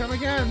 Please come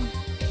again.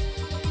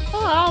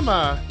 Oh,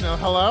 Alma. Now,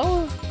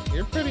 hello?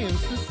 You're pretty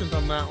insistent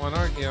on that one,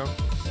 aren't you?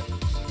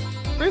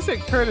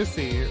 Basic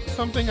courtesy.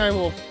 Something I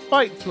will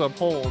fight to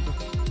uphold.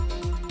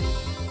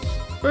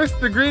 First,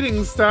 the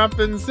greetings stop,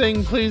 then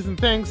saying please and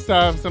thanks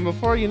stops, and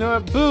before you know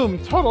it, boom,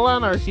 total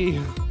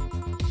anarchy.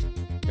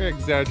 You're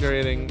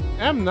exaggerating.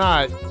 I'm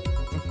not.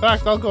 In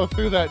fact, I'll go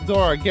through that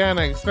door again.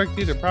 I expect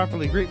you to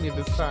properly greet me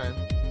this time.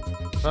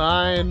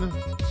 Fine.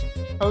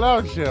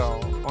 Hello, Jill.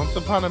 Once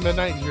upon a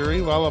midnight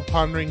jury, while a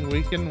pondering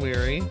weak and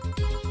weary,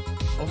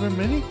 over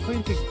many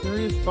quaint and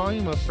curious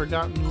volume of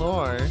forgotten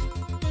lore.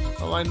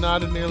 While I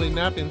nodded, nearly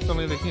napping,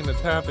 suddenly there came a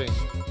tapping.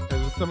 There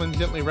was someone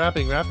gently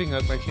rapping at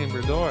my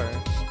chamber door.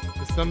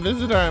 There's some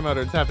visitor, I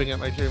muttered, tapping at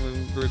my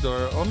chamber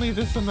door. Only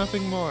this and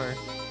nothing more.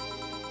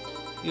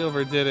 You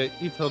overdid it.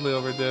 You totally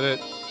overdid it.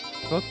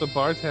 Both the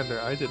bartender,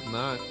 I did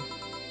not.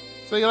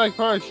 So you like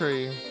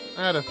poetry?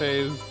 I had a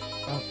phase.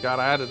 Oh god,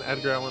 I had an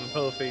Edgar Allan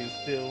Poe phase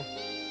too.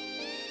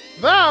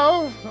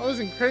 Though, I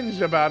wasn't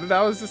cringe about it,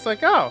 I was just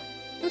like, oh,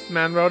 this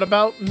man wrote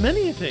about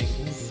many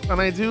things.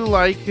 And I do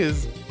like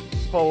his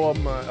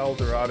poem, El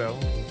Dorado.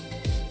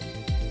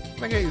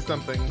 Let me get you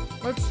something.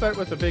 Let's start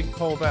with a big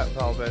Colvat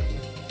Velvet.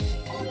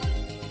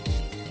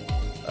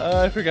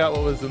 I forgot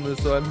what was in this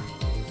one.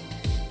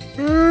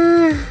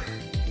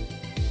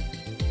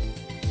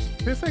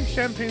 Tastes like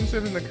champagne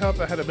served in a cup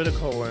that had a bit of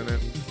cola in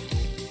it.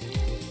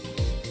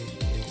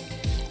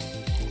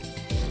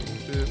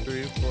 1, 2,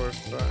 3, 4,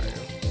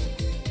 5.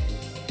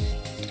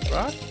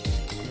 Rock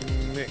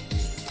mix.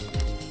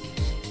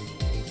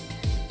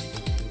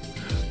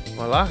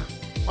 Voila.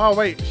 Oh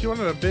wait, she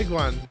wanted a big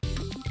one.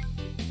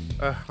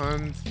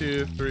 1,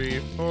 2, 3,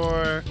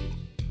 4.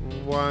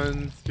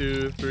 1,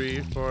 2,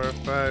 3, 4,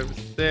 5,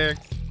 6.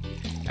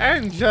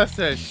 And just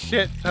a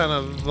shit ton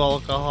of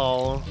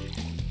alcohol.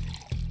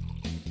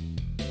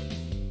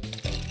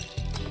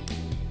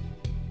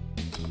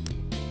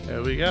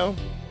 There we go.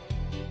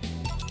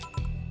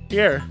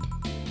 Here.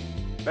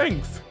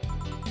 Thanks.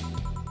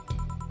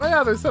 Oh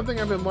yeah, there's something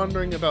I've been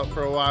wondering about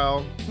for a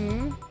while.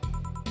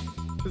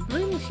 Does the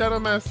name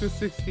Shadowmaster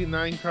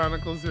 69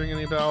 Chronicles ring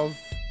any bells?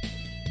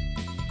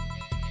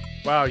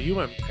 Wow, you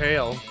went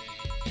pale.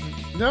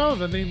 No,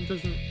 the name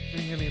doesn't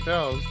ring any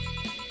bells.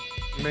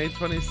 May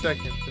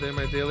 22nd. Today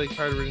my daily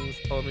card readings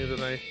told me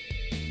that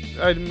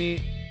I'd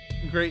meet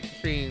great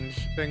change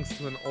thanks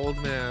to an old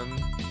man.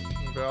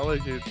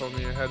 Biology told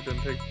me I had been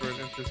picked for an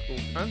inter-school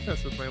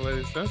contest with my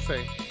latest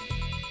essay.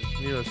 This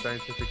newest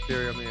scientific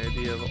theory on the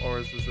idea of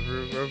auras was as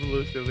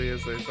revolutionary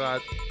as I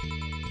thought.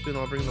 Soon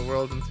I'll bring the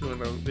world into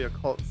the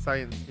occult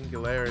science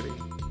singularity.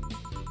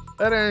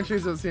 That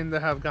entries don't seem to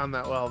have gone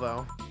that well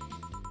though.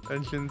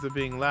 Mentions of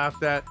being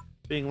laughed at,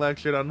 being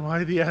lectured on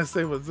why the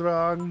essay was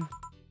wrong.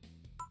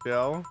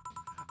 Bill,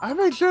 I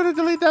made sure to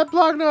delete that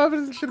blog, no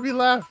evidence should be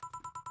left.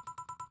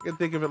 I can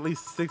think of at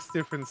least 6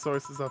 different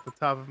sources off the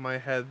top of my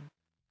head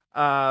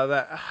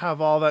that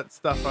have all that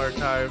stuff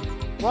archived.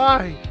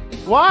 Why?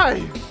 Why?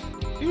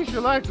 Please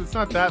relax, it's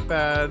not that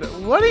bad.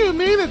 What do you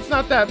mean it's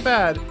not that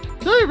bad?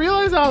 Don't you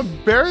realize how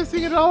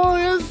embarrassing it all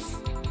is?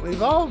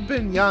 We've all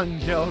been young,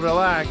 Jill,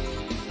 relax.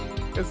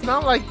 It's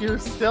not like you're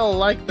still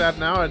like that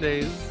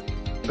nowadays.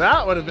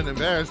 That would have been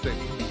embarrassing.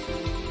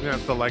 You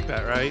have to like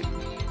that, right?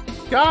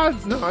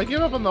 Gods, no, I give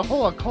up on the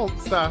whole occult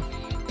stuff.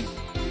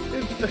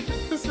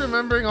 Just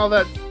remembering all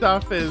that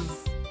stuff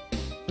is...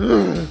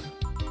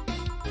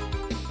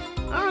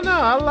 I don't know,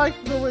 I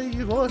like the way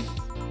you looked.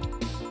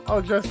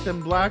 All dressed in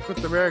black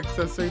with the rare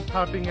accessory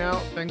popping out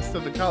thanks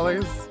to the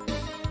colors.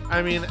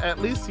 I mean, at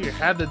least you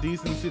had the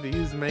decency to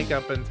use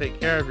makeup and take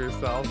care of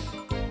yourself.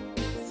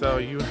 So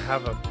you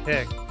have a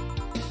pick.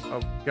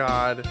 Oh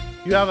god,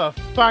 you have a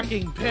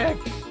fucking pick!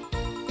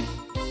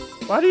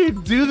 Why do you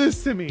do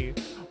this to me?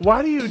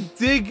 Why do you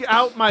dig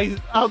out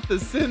the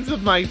sins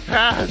of my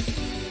past?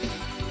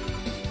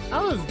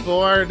 I was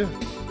bored.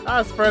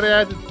 Last Friday I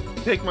had to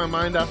take my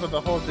mind off of the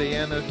whole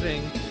Diana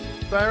thing.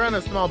 So I ran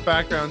a small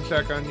background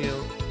check on you.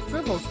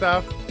 Simple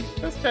stuff.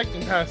 Just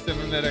checking past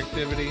internet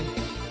activity.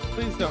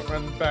 Please don't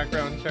run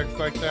background checks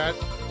like that.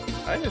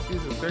 I just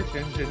use a search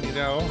engine, you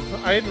know.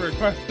 I didn't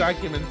request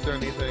documents or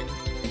anything.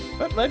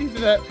 What led you to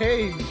that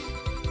page?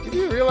 You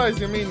do realize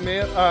your main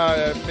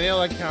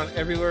mail account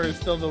everywhere is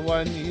still the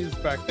one you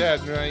used back then,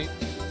 right?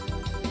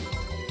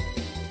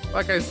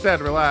 Like I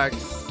said,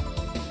 relax.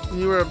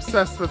 You were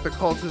obsessed with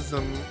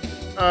occultism.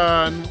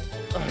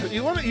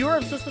 You were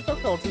obsessed with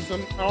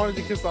occultism. I wanted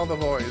to kiss all the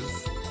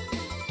boys.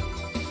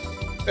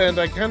 And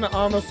I kind of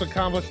almost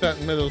accomplished that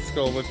in middle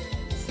school, which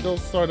still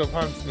sort of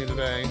haunts me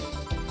today.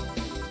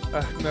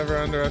 Never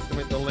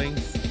underestimate the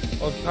lengths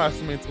those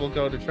classmates will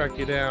go to track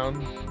you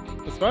down.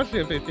 Especially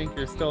if they think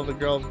you're still the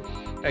girl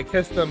that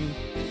kissed them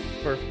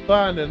for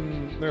fun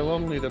and they're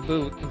lonely to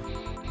boot.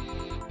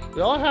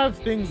 We all have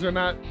things we're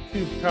not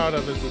too proud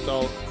of as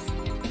adults.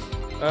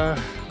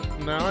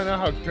 Now I know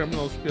how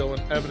criminals feel when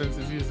evidence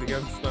is used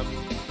against them.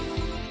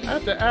 I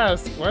have to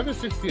ask, why the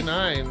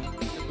 69?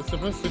 It was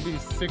supposed to be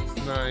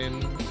 69,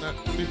 not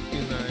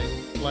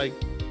 69. Like,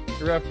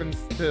 a reference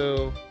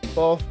to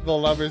both the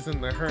lovers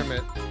and the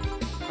hermit.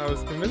 I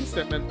was convinced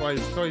it meant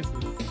wise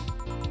choices.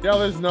 Yeah,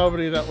 there's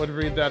nobody that would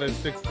read that as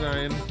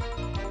 6'9".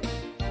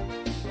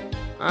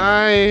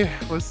 I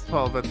was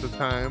 12 at the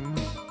time.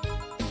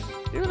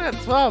 Even at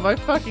 12, I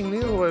fucking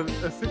knew what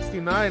a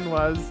 69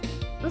 was.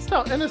 Just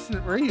how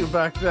innocent were you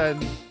back then?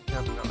 I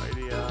have no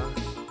idea.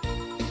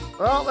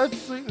 Well,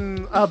 let's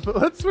sweeten up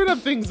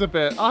things a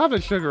bit. I'll have a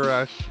sugar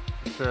rush,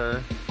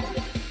 sure.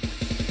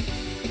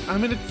 I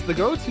mean, it's the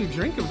go-to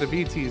drink of the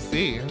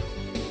BTC.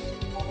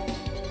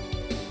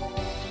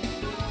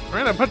 We're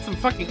gonna put some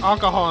fucking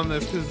alcohol in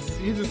this because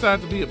you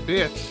decided to be a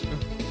bitch.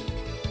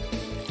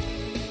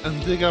 And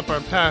dig up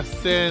our past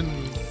sins.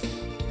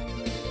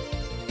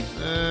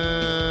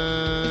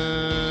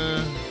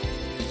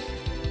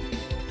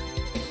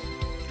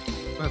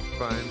 That's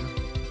fine.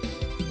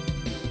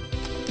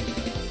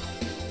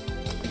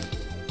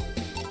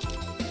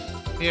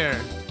 Here.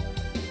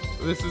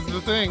 This is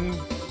the thing.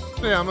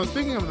 Yeah, I was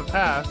thinking of the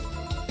past.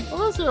 What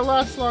was your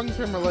last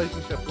long-term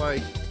relationship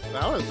like?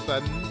 That was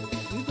sudden.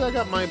 You dug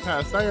up my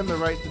past. I earned the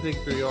right to dig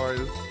through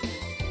yours.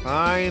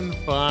 Fine,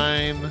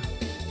 fine.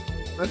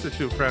 That's a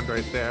true friend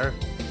right there.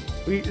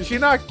 She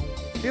knocked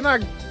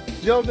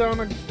Jill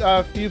down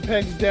a few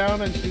pegs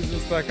down, and she's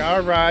just like,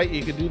 all right,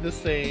 you can do the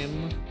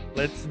same.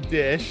 Let's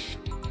dish.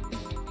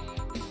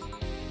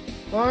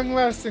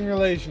 Long-lasting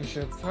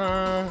relationships,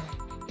 huh?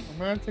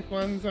 Romantic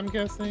ones, I'm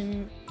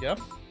guessing. Yep.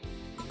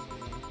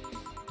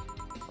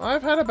 Well,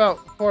 I've had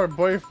about 4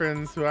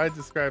 boyfriends who I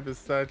describe as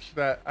such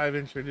that I've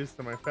introduced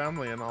to my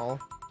family and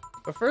all.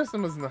 The first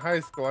one was in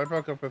high school. I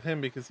broke up with him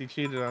because he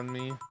cheated on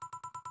me.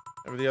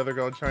 And the other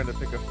girl trying to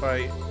pick a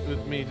fight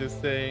with me just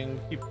saying,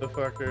 keep the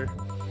fucker.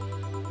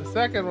 The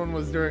second one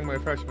was during my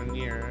freshman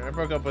year. I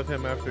broke up with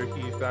him after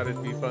he thought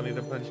it'd be funny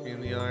to punch me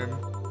in the arm.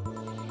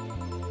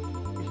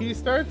 He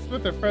starts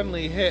with a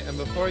friendly hit, and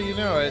before you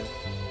know it...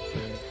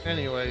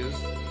 Anyways.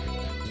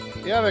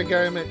 The other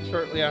guy I met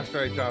shortly after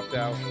I dropped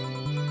out.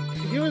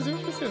 he was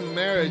interested in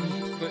marriage,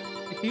 but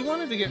he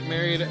wanted to get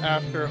married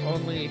after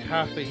only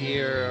half a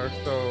year or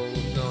so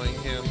of knowing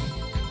him.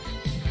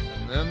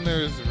 And then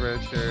there's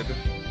Richard,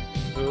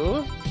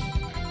 who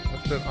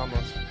I spent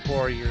almost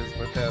 4 years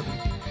with him.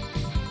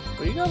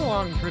 We got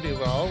along pretty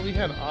well. We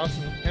had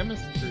awesome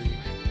chemistry.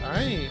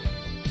 I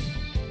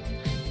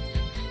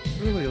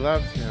really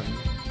loved him.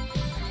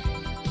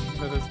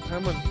 But as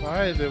time went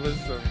by, there was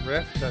a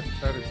rift that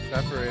started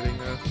separating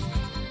us.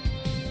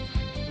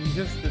 He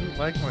just didn't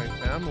like my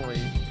family.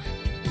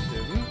 He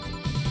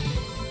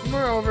didn't.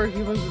 Moreover,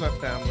 he wasn't a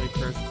family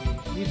person.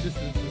 He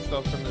distanced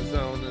himself from his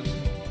own and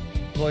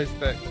voiced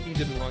that he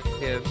didn't want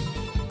kids.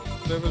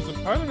 There was a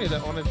part of me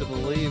that wanted to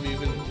believe,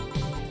 even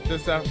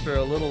just after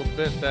a little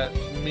bit, that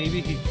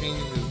maybe he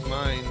changed his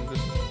mind.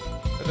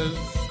 But as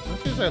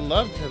much as I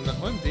loved him, that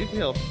one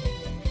detail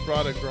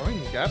brought a growing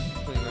gap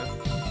between us.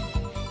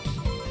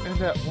 And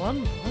at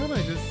one point,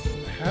 I just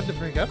had to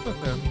break up with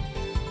him.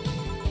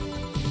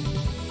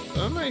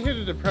 So I'm not here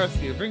to depress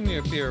you. Bring me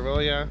a beer,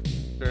 will ya?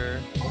 Sure.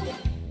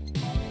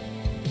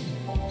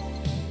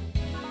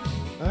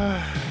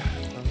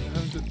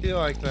 Sometimes it feel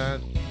like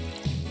that.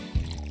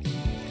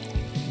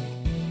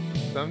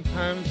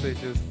 Sometimes you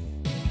just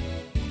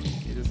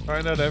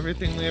find out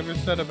everything they ever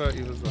said about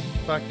you was a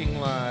fucking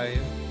lie.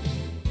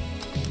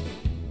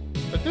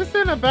 But this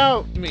ain't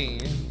about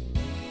me.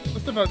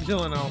 It's about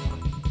Jill and Alma.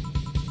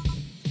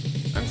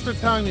 Thanks for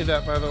telling me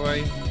that, by the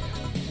way.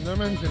 Don't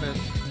mention it.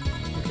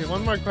 Okay,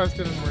 one more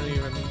question and we're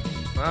even.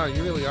 Wow,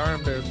 you really are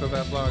embarrassed of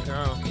that block,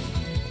 huh?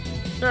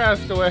 Sure,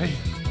 ask away.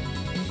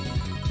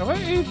 At what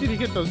age did you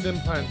get those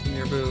implants in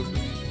your boobs?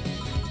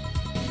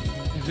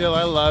 Jill,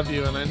 I love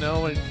you, and I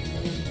know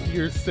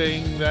you're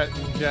saying that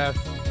in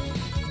jest,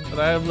 but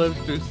I have lived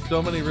through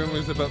so many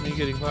rumors about me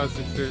getting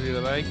plastic surgery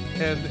that I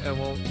can and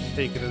won't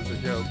take it as a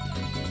joke.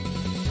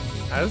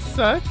 As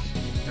such,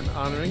 and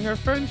honoring our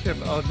friendship,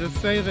 I'll just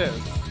say this.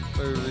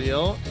 They're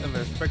real, and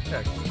they're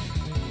spectacular.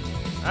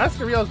 Ask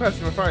a real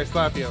question before I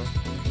slap you.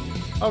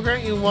 I'll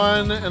grant you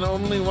one and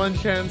only one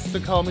chance to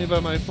call me by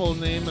my full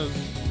name as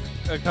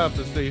a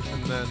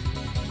compensation, then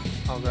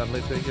I'll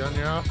gladly take you on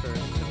your offer.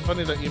 It's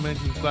funny that you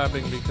mentioned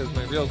slapping because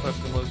my real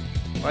question was,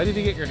 why did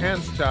you get your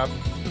hands chopped?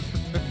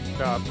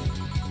 Chopped.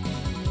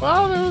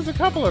 Well, there was a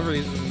couple of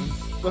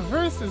reasons. The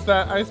first is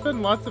that I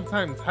spend lots of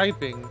time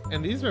typing,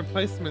 and these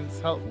replacements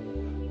help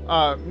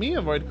me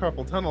avoid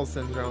carpal tunnel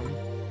syndrome.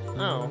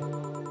 Oh.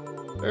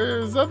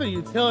 There's other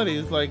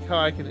utilities like how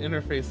I can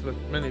interface with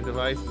many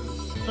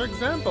devices. For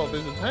example,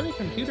 there's a tiny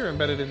computer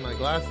embedded in my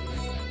glasses.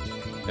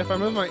 If I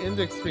move my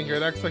index finger,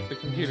 it acts like the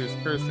computer's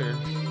cursor.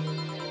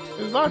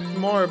 There's lots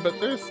more, but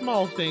there's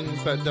small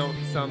things that don't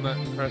sound that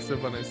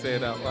impressive when I say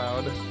it out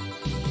loud.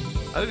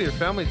 How did your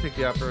family take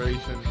the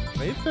operation?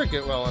 They took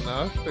it well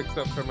enough,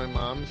 except for my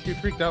mom. She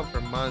freaked out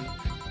for months.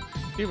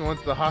 She even went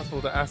to the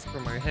hospital to ask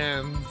for my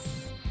hands.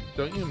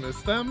 Don't you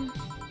miss them?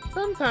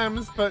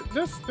 Sometimes, but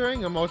just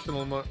during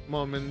emotional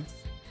moments.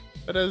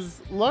 But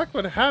as luck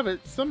would have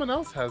it, someone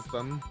else has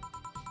them.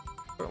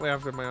 Shortly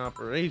after my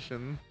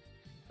operation,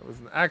 there was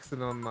an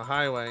accident on the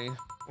highway.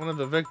 One of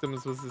the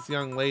victims was this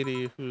young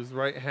lady whose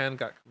right hand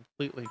got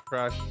completely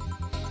crushed.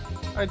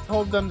 I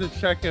told them to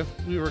check if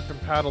we were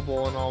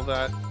compatible and all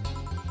that.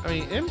 I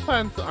mean,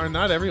 implants are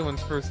not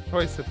everyone's first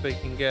choice if they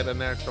can get a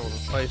natural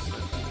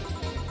replacement.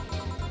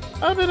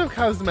 A bit of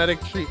cosmetic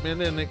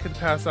treatment and it could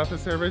pass off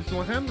as her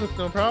original hand with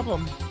no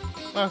problem.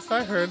 Last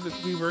I heard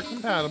that we were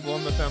compatible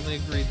and the family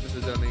agreed to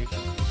the donation.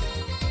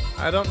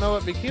 I don't know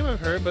what became of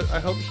her, but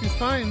I hope she's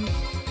fine.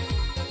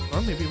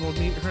 Or maybe we'll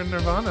meet her in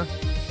Nirvana.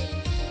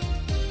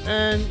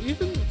 And you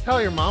didn't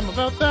tell your mom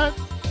about that?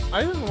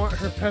 I didn't want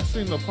her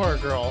pestering the poor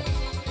girl.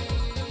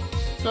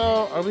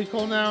 So, are we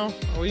cool now?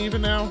 Are we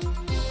even now?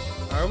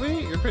 Are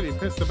we? You're pretty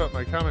pissed about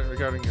my comment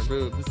regarding your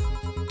boobs.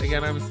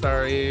 Again, I'm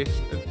sorry.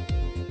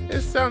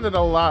 It sounded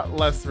a lot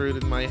less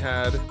rude in my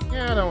head.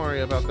 Yeah, don't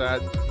worry about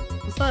that.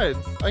 Besides,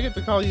 I get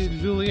to call you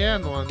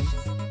Julianne once.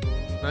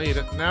 No, you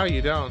don't. Now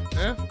you don't.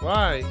 Eh?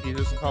 Why? You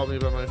just called me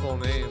by my full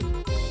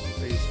name.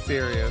 Are you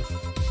serious?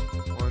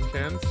 One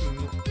chance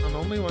and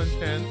only one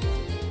chance.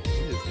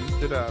 You just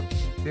used it up.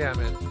 Damn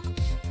it.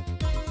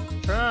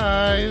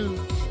 Surprise!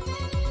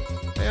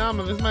 Hey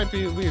Alma, this might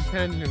be a weird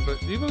tangent, but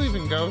do you believe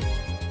in ghosts?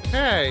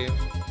 Hey!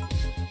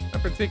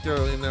 Not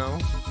particularly, no.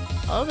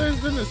 Oh, there's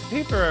been this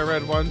paper I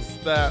read once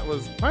that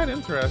was quite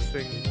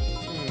interesting.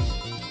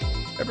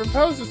 It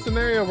proposed a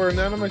scenario where a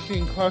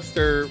nanomachine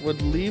cluster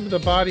would leave the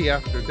body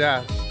after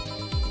death,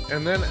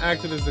 and then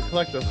acted as a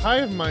collective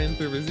hive mind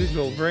through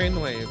residual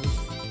brainwaves.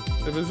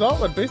 The result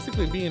would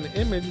basically be an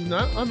image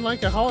not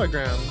unlike a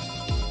hologram.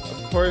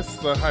 Of course,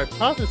 the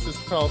hypothesis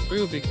fell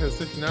through because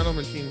such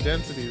nanomachine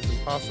density is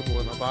impossible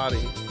in a body.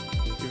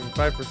 Even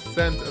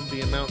 5% of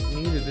the amount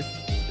needed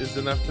is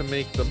enough to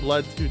make the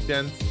blood too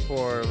dense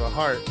for the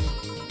heart.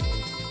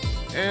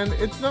 And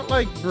it's not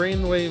like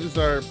brainwaves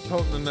are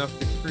potent enough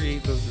to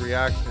create those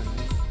reactions.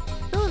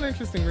 Still an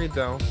interesting read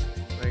though.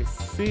 I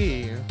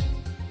see.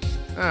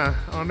 I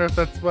wonder if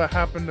that's what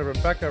happened to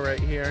Rebecca right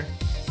here.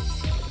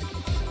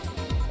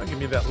 Don't give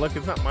me that look.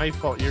 It's not my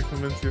fault you're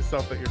convinced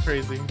yourself that you're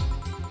crazy.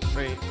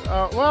 Wait,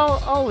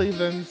 well, I'll leave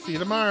then. See you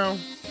tomorrow.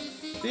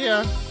 See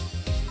ya.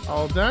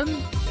 All done?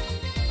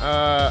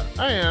 I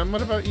am.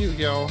 What about you,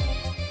 Gil?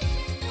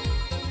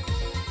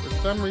 For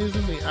some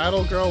reason, the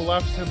idle girl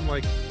left him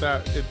like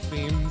that, it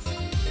seems.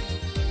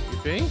 You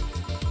think?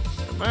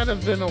 It might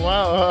have been a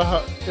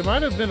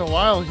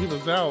while, he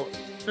was out.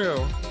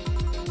 True.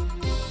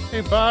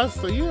 Hey, boss,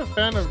 so you're a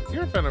fan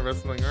of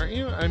wrestling, aren't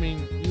you? I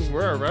mean, you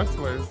were a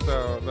wrestler,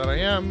 so that I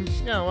am.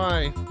 Yeah,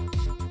 why?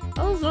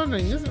 I was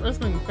wondering, isn't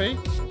wrestling fake?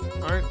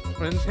 Aren't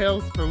twin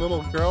tails for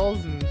little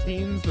girls and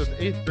teens with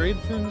 8th grade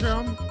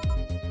syndrome?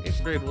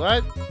 8th grade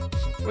what?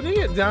 When you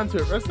get down to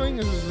it, wrestling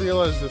is as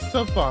real as a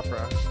soap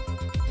opera.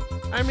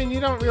 I mean, you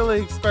don't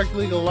really expect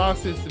legal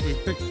lawsuits to be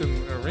fixed in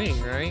a ring,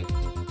 right?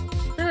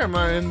 Sure,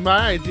 in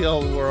my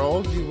ideal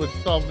world, you would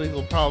solve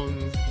legal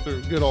problems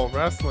through good old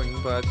wrestling,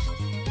 but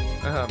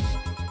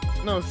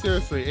no,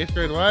 seriously, 8th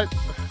grade what?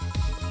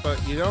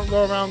 But you don't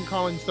go around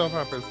calling soap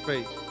operas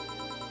fake.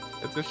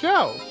 It's a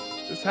show.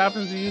 This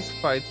happens to use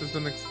fights as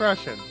an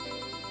expression.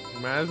 You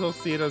might as well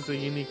see it as a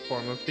unique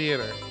form of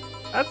theater.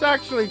 That's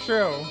actually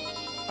true.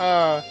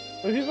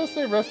 When people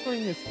say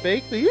wrestling is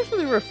fake, they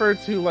usually refer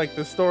to like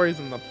the stories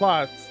and the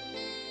plots.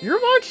 You're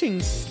watching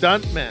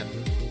stuntmen.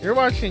 You're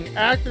watching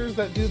actors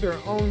that do their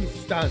own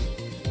stunts.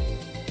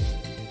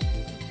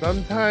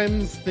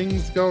 Sometimes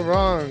things go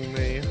wrong.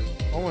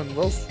 Owen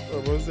Wilson, or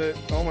was it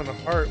Owen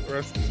Hart,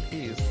 rest in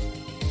peace.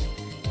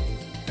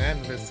 And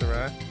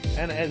Viscera.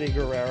 And Eddie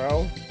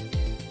Guerrero.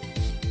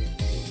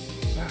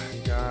 Ah,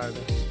 God.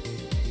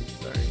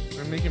 Sorry.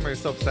 I'm making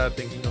myself sad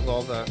thinking of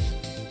all the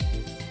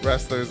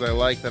wrestlers I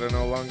like that are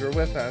no longer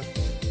with us.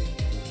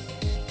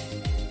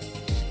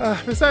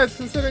 Besides,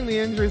 considering the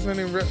injuries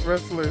many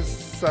wrestlers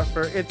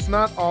suffer, it's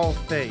not all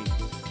fake.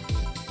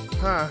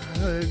 I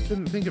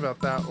didn't think about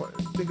it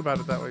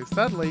that way.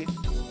 Sadly,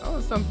 I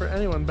was done for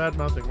anyone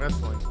bad-mouthing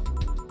wrestling.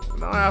 So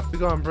now I have to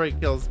go and break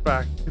Gil's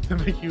back to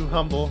make you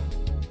humble.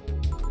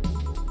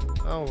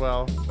 Oh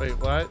well. Wait,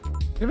 what?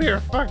 Come here,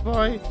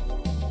 fuckboy!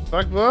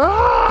 Fuckboy!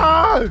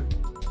 Ah!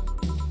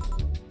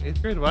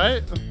 8th grade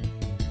what?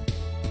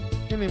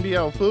 Can he be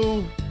a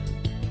fool?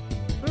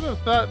 Who'd have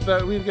thought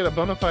that we'd get a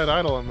bona fide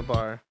idol in the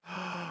bar?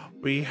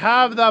 We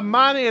have the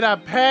money to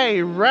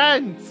pay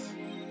rent!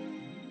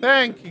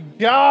 Thank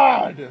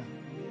God!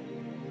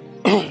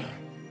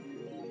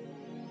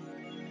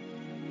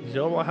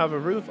 Jill will have a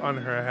roof on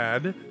her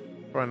head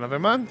for another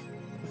month.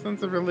 A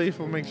sense of relief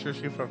will make sure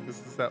she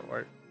focuses at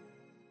work.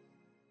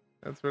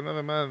 That's for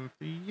another month.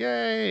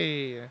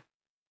 Yay!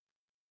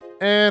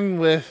 And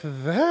with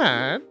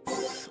that,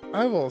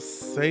 I will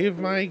save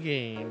my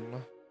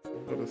game. So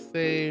I'm gonna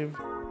save.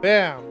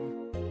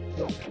 Bam!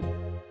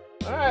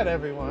 Alright,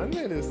 everyone.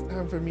 It is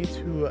time for me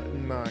to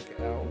knock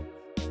out.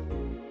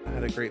 I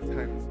had a great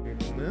time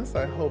streaming this.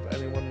 I hope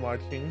anyone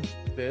watching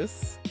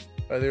this,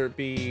 whether it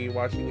be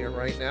watching it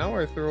right now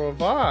or through a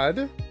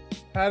VOD,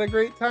 had a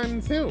great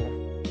time too.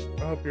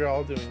 I hope you're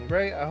all doing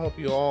great. I hope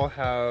you all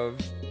have...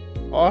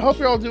 I hope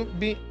you're all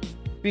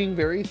being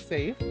very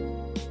safe.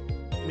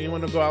 You may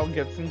want to go out and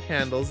get some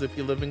candles if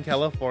you live in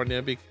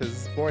California,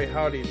 because boy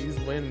howdy, these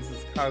winds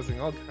is causing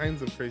all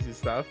kinds of crazy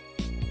stuff.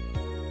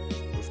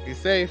 Just be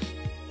safe.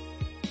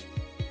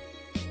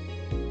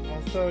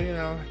 Also, you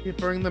know,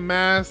 keep wearing the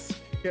mask,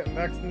 get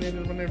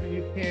vaccinated whenever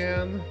you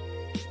can.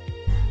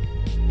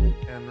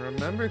 And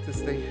remember to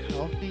stay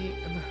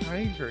healthy and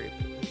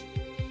hydrated.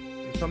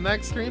 Until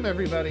next stream,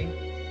 everybody.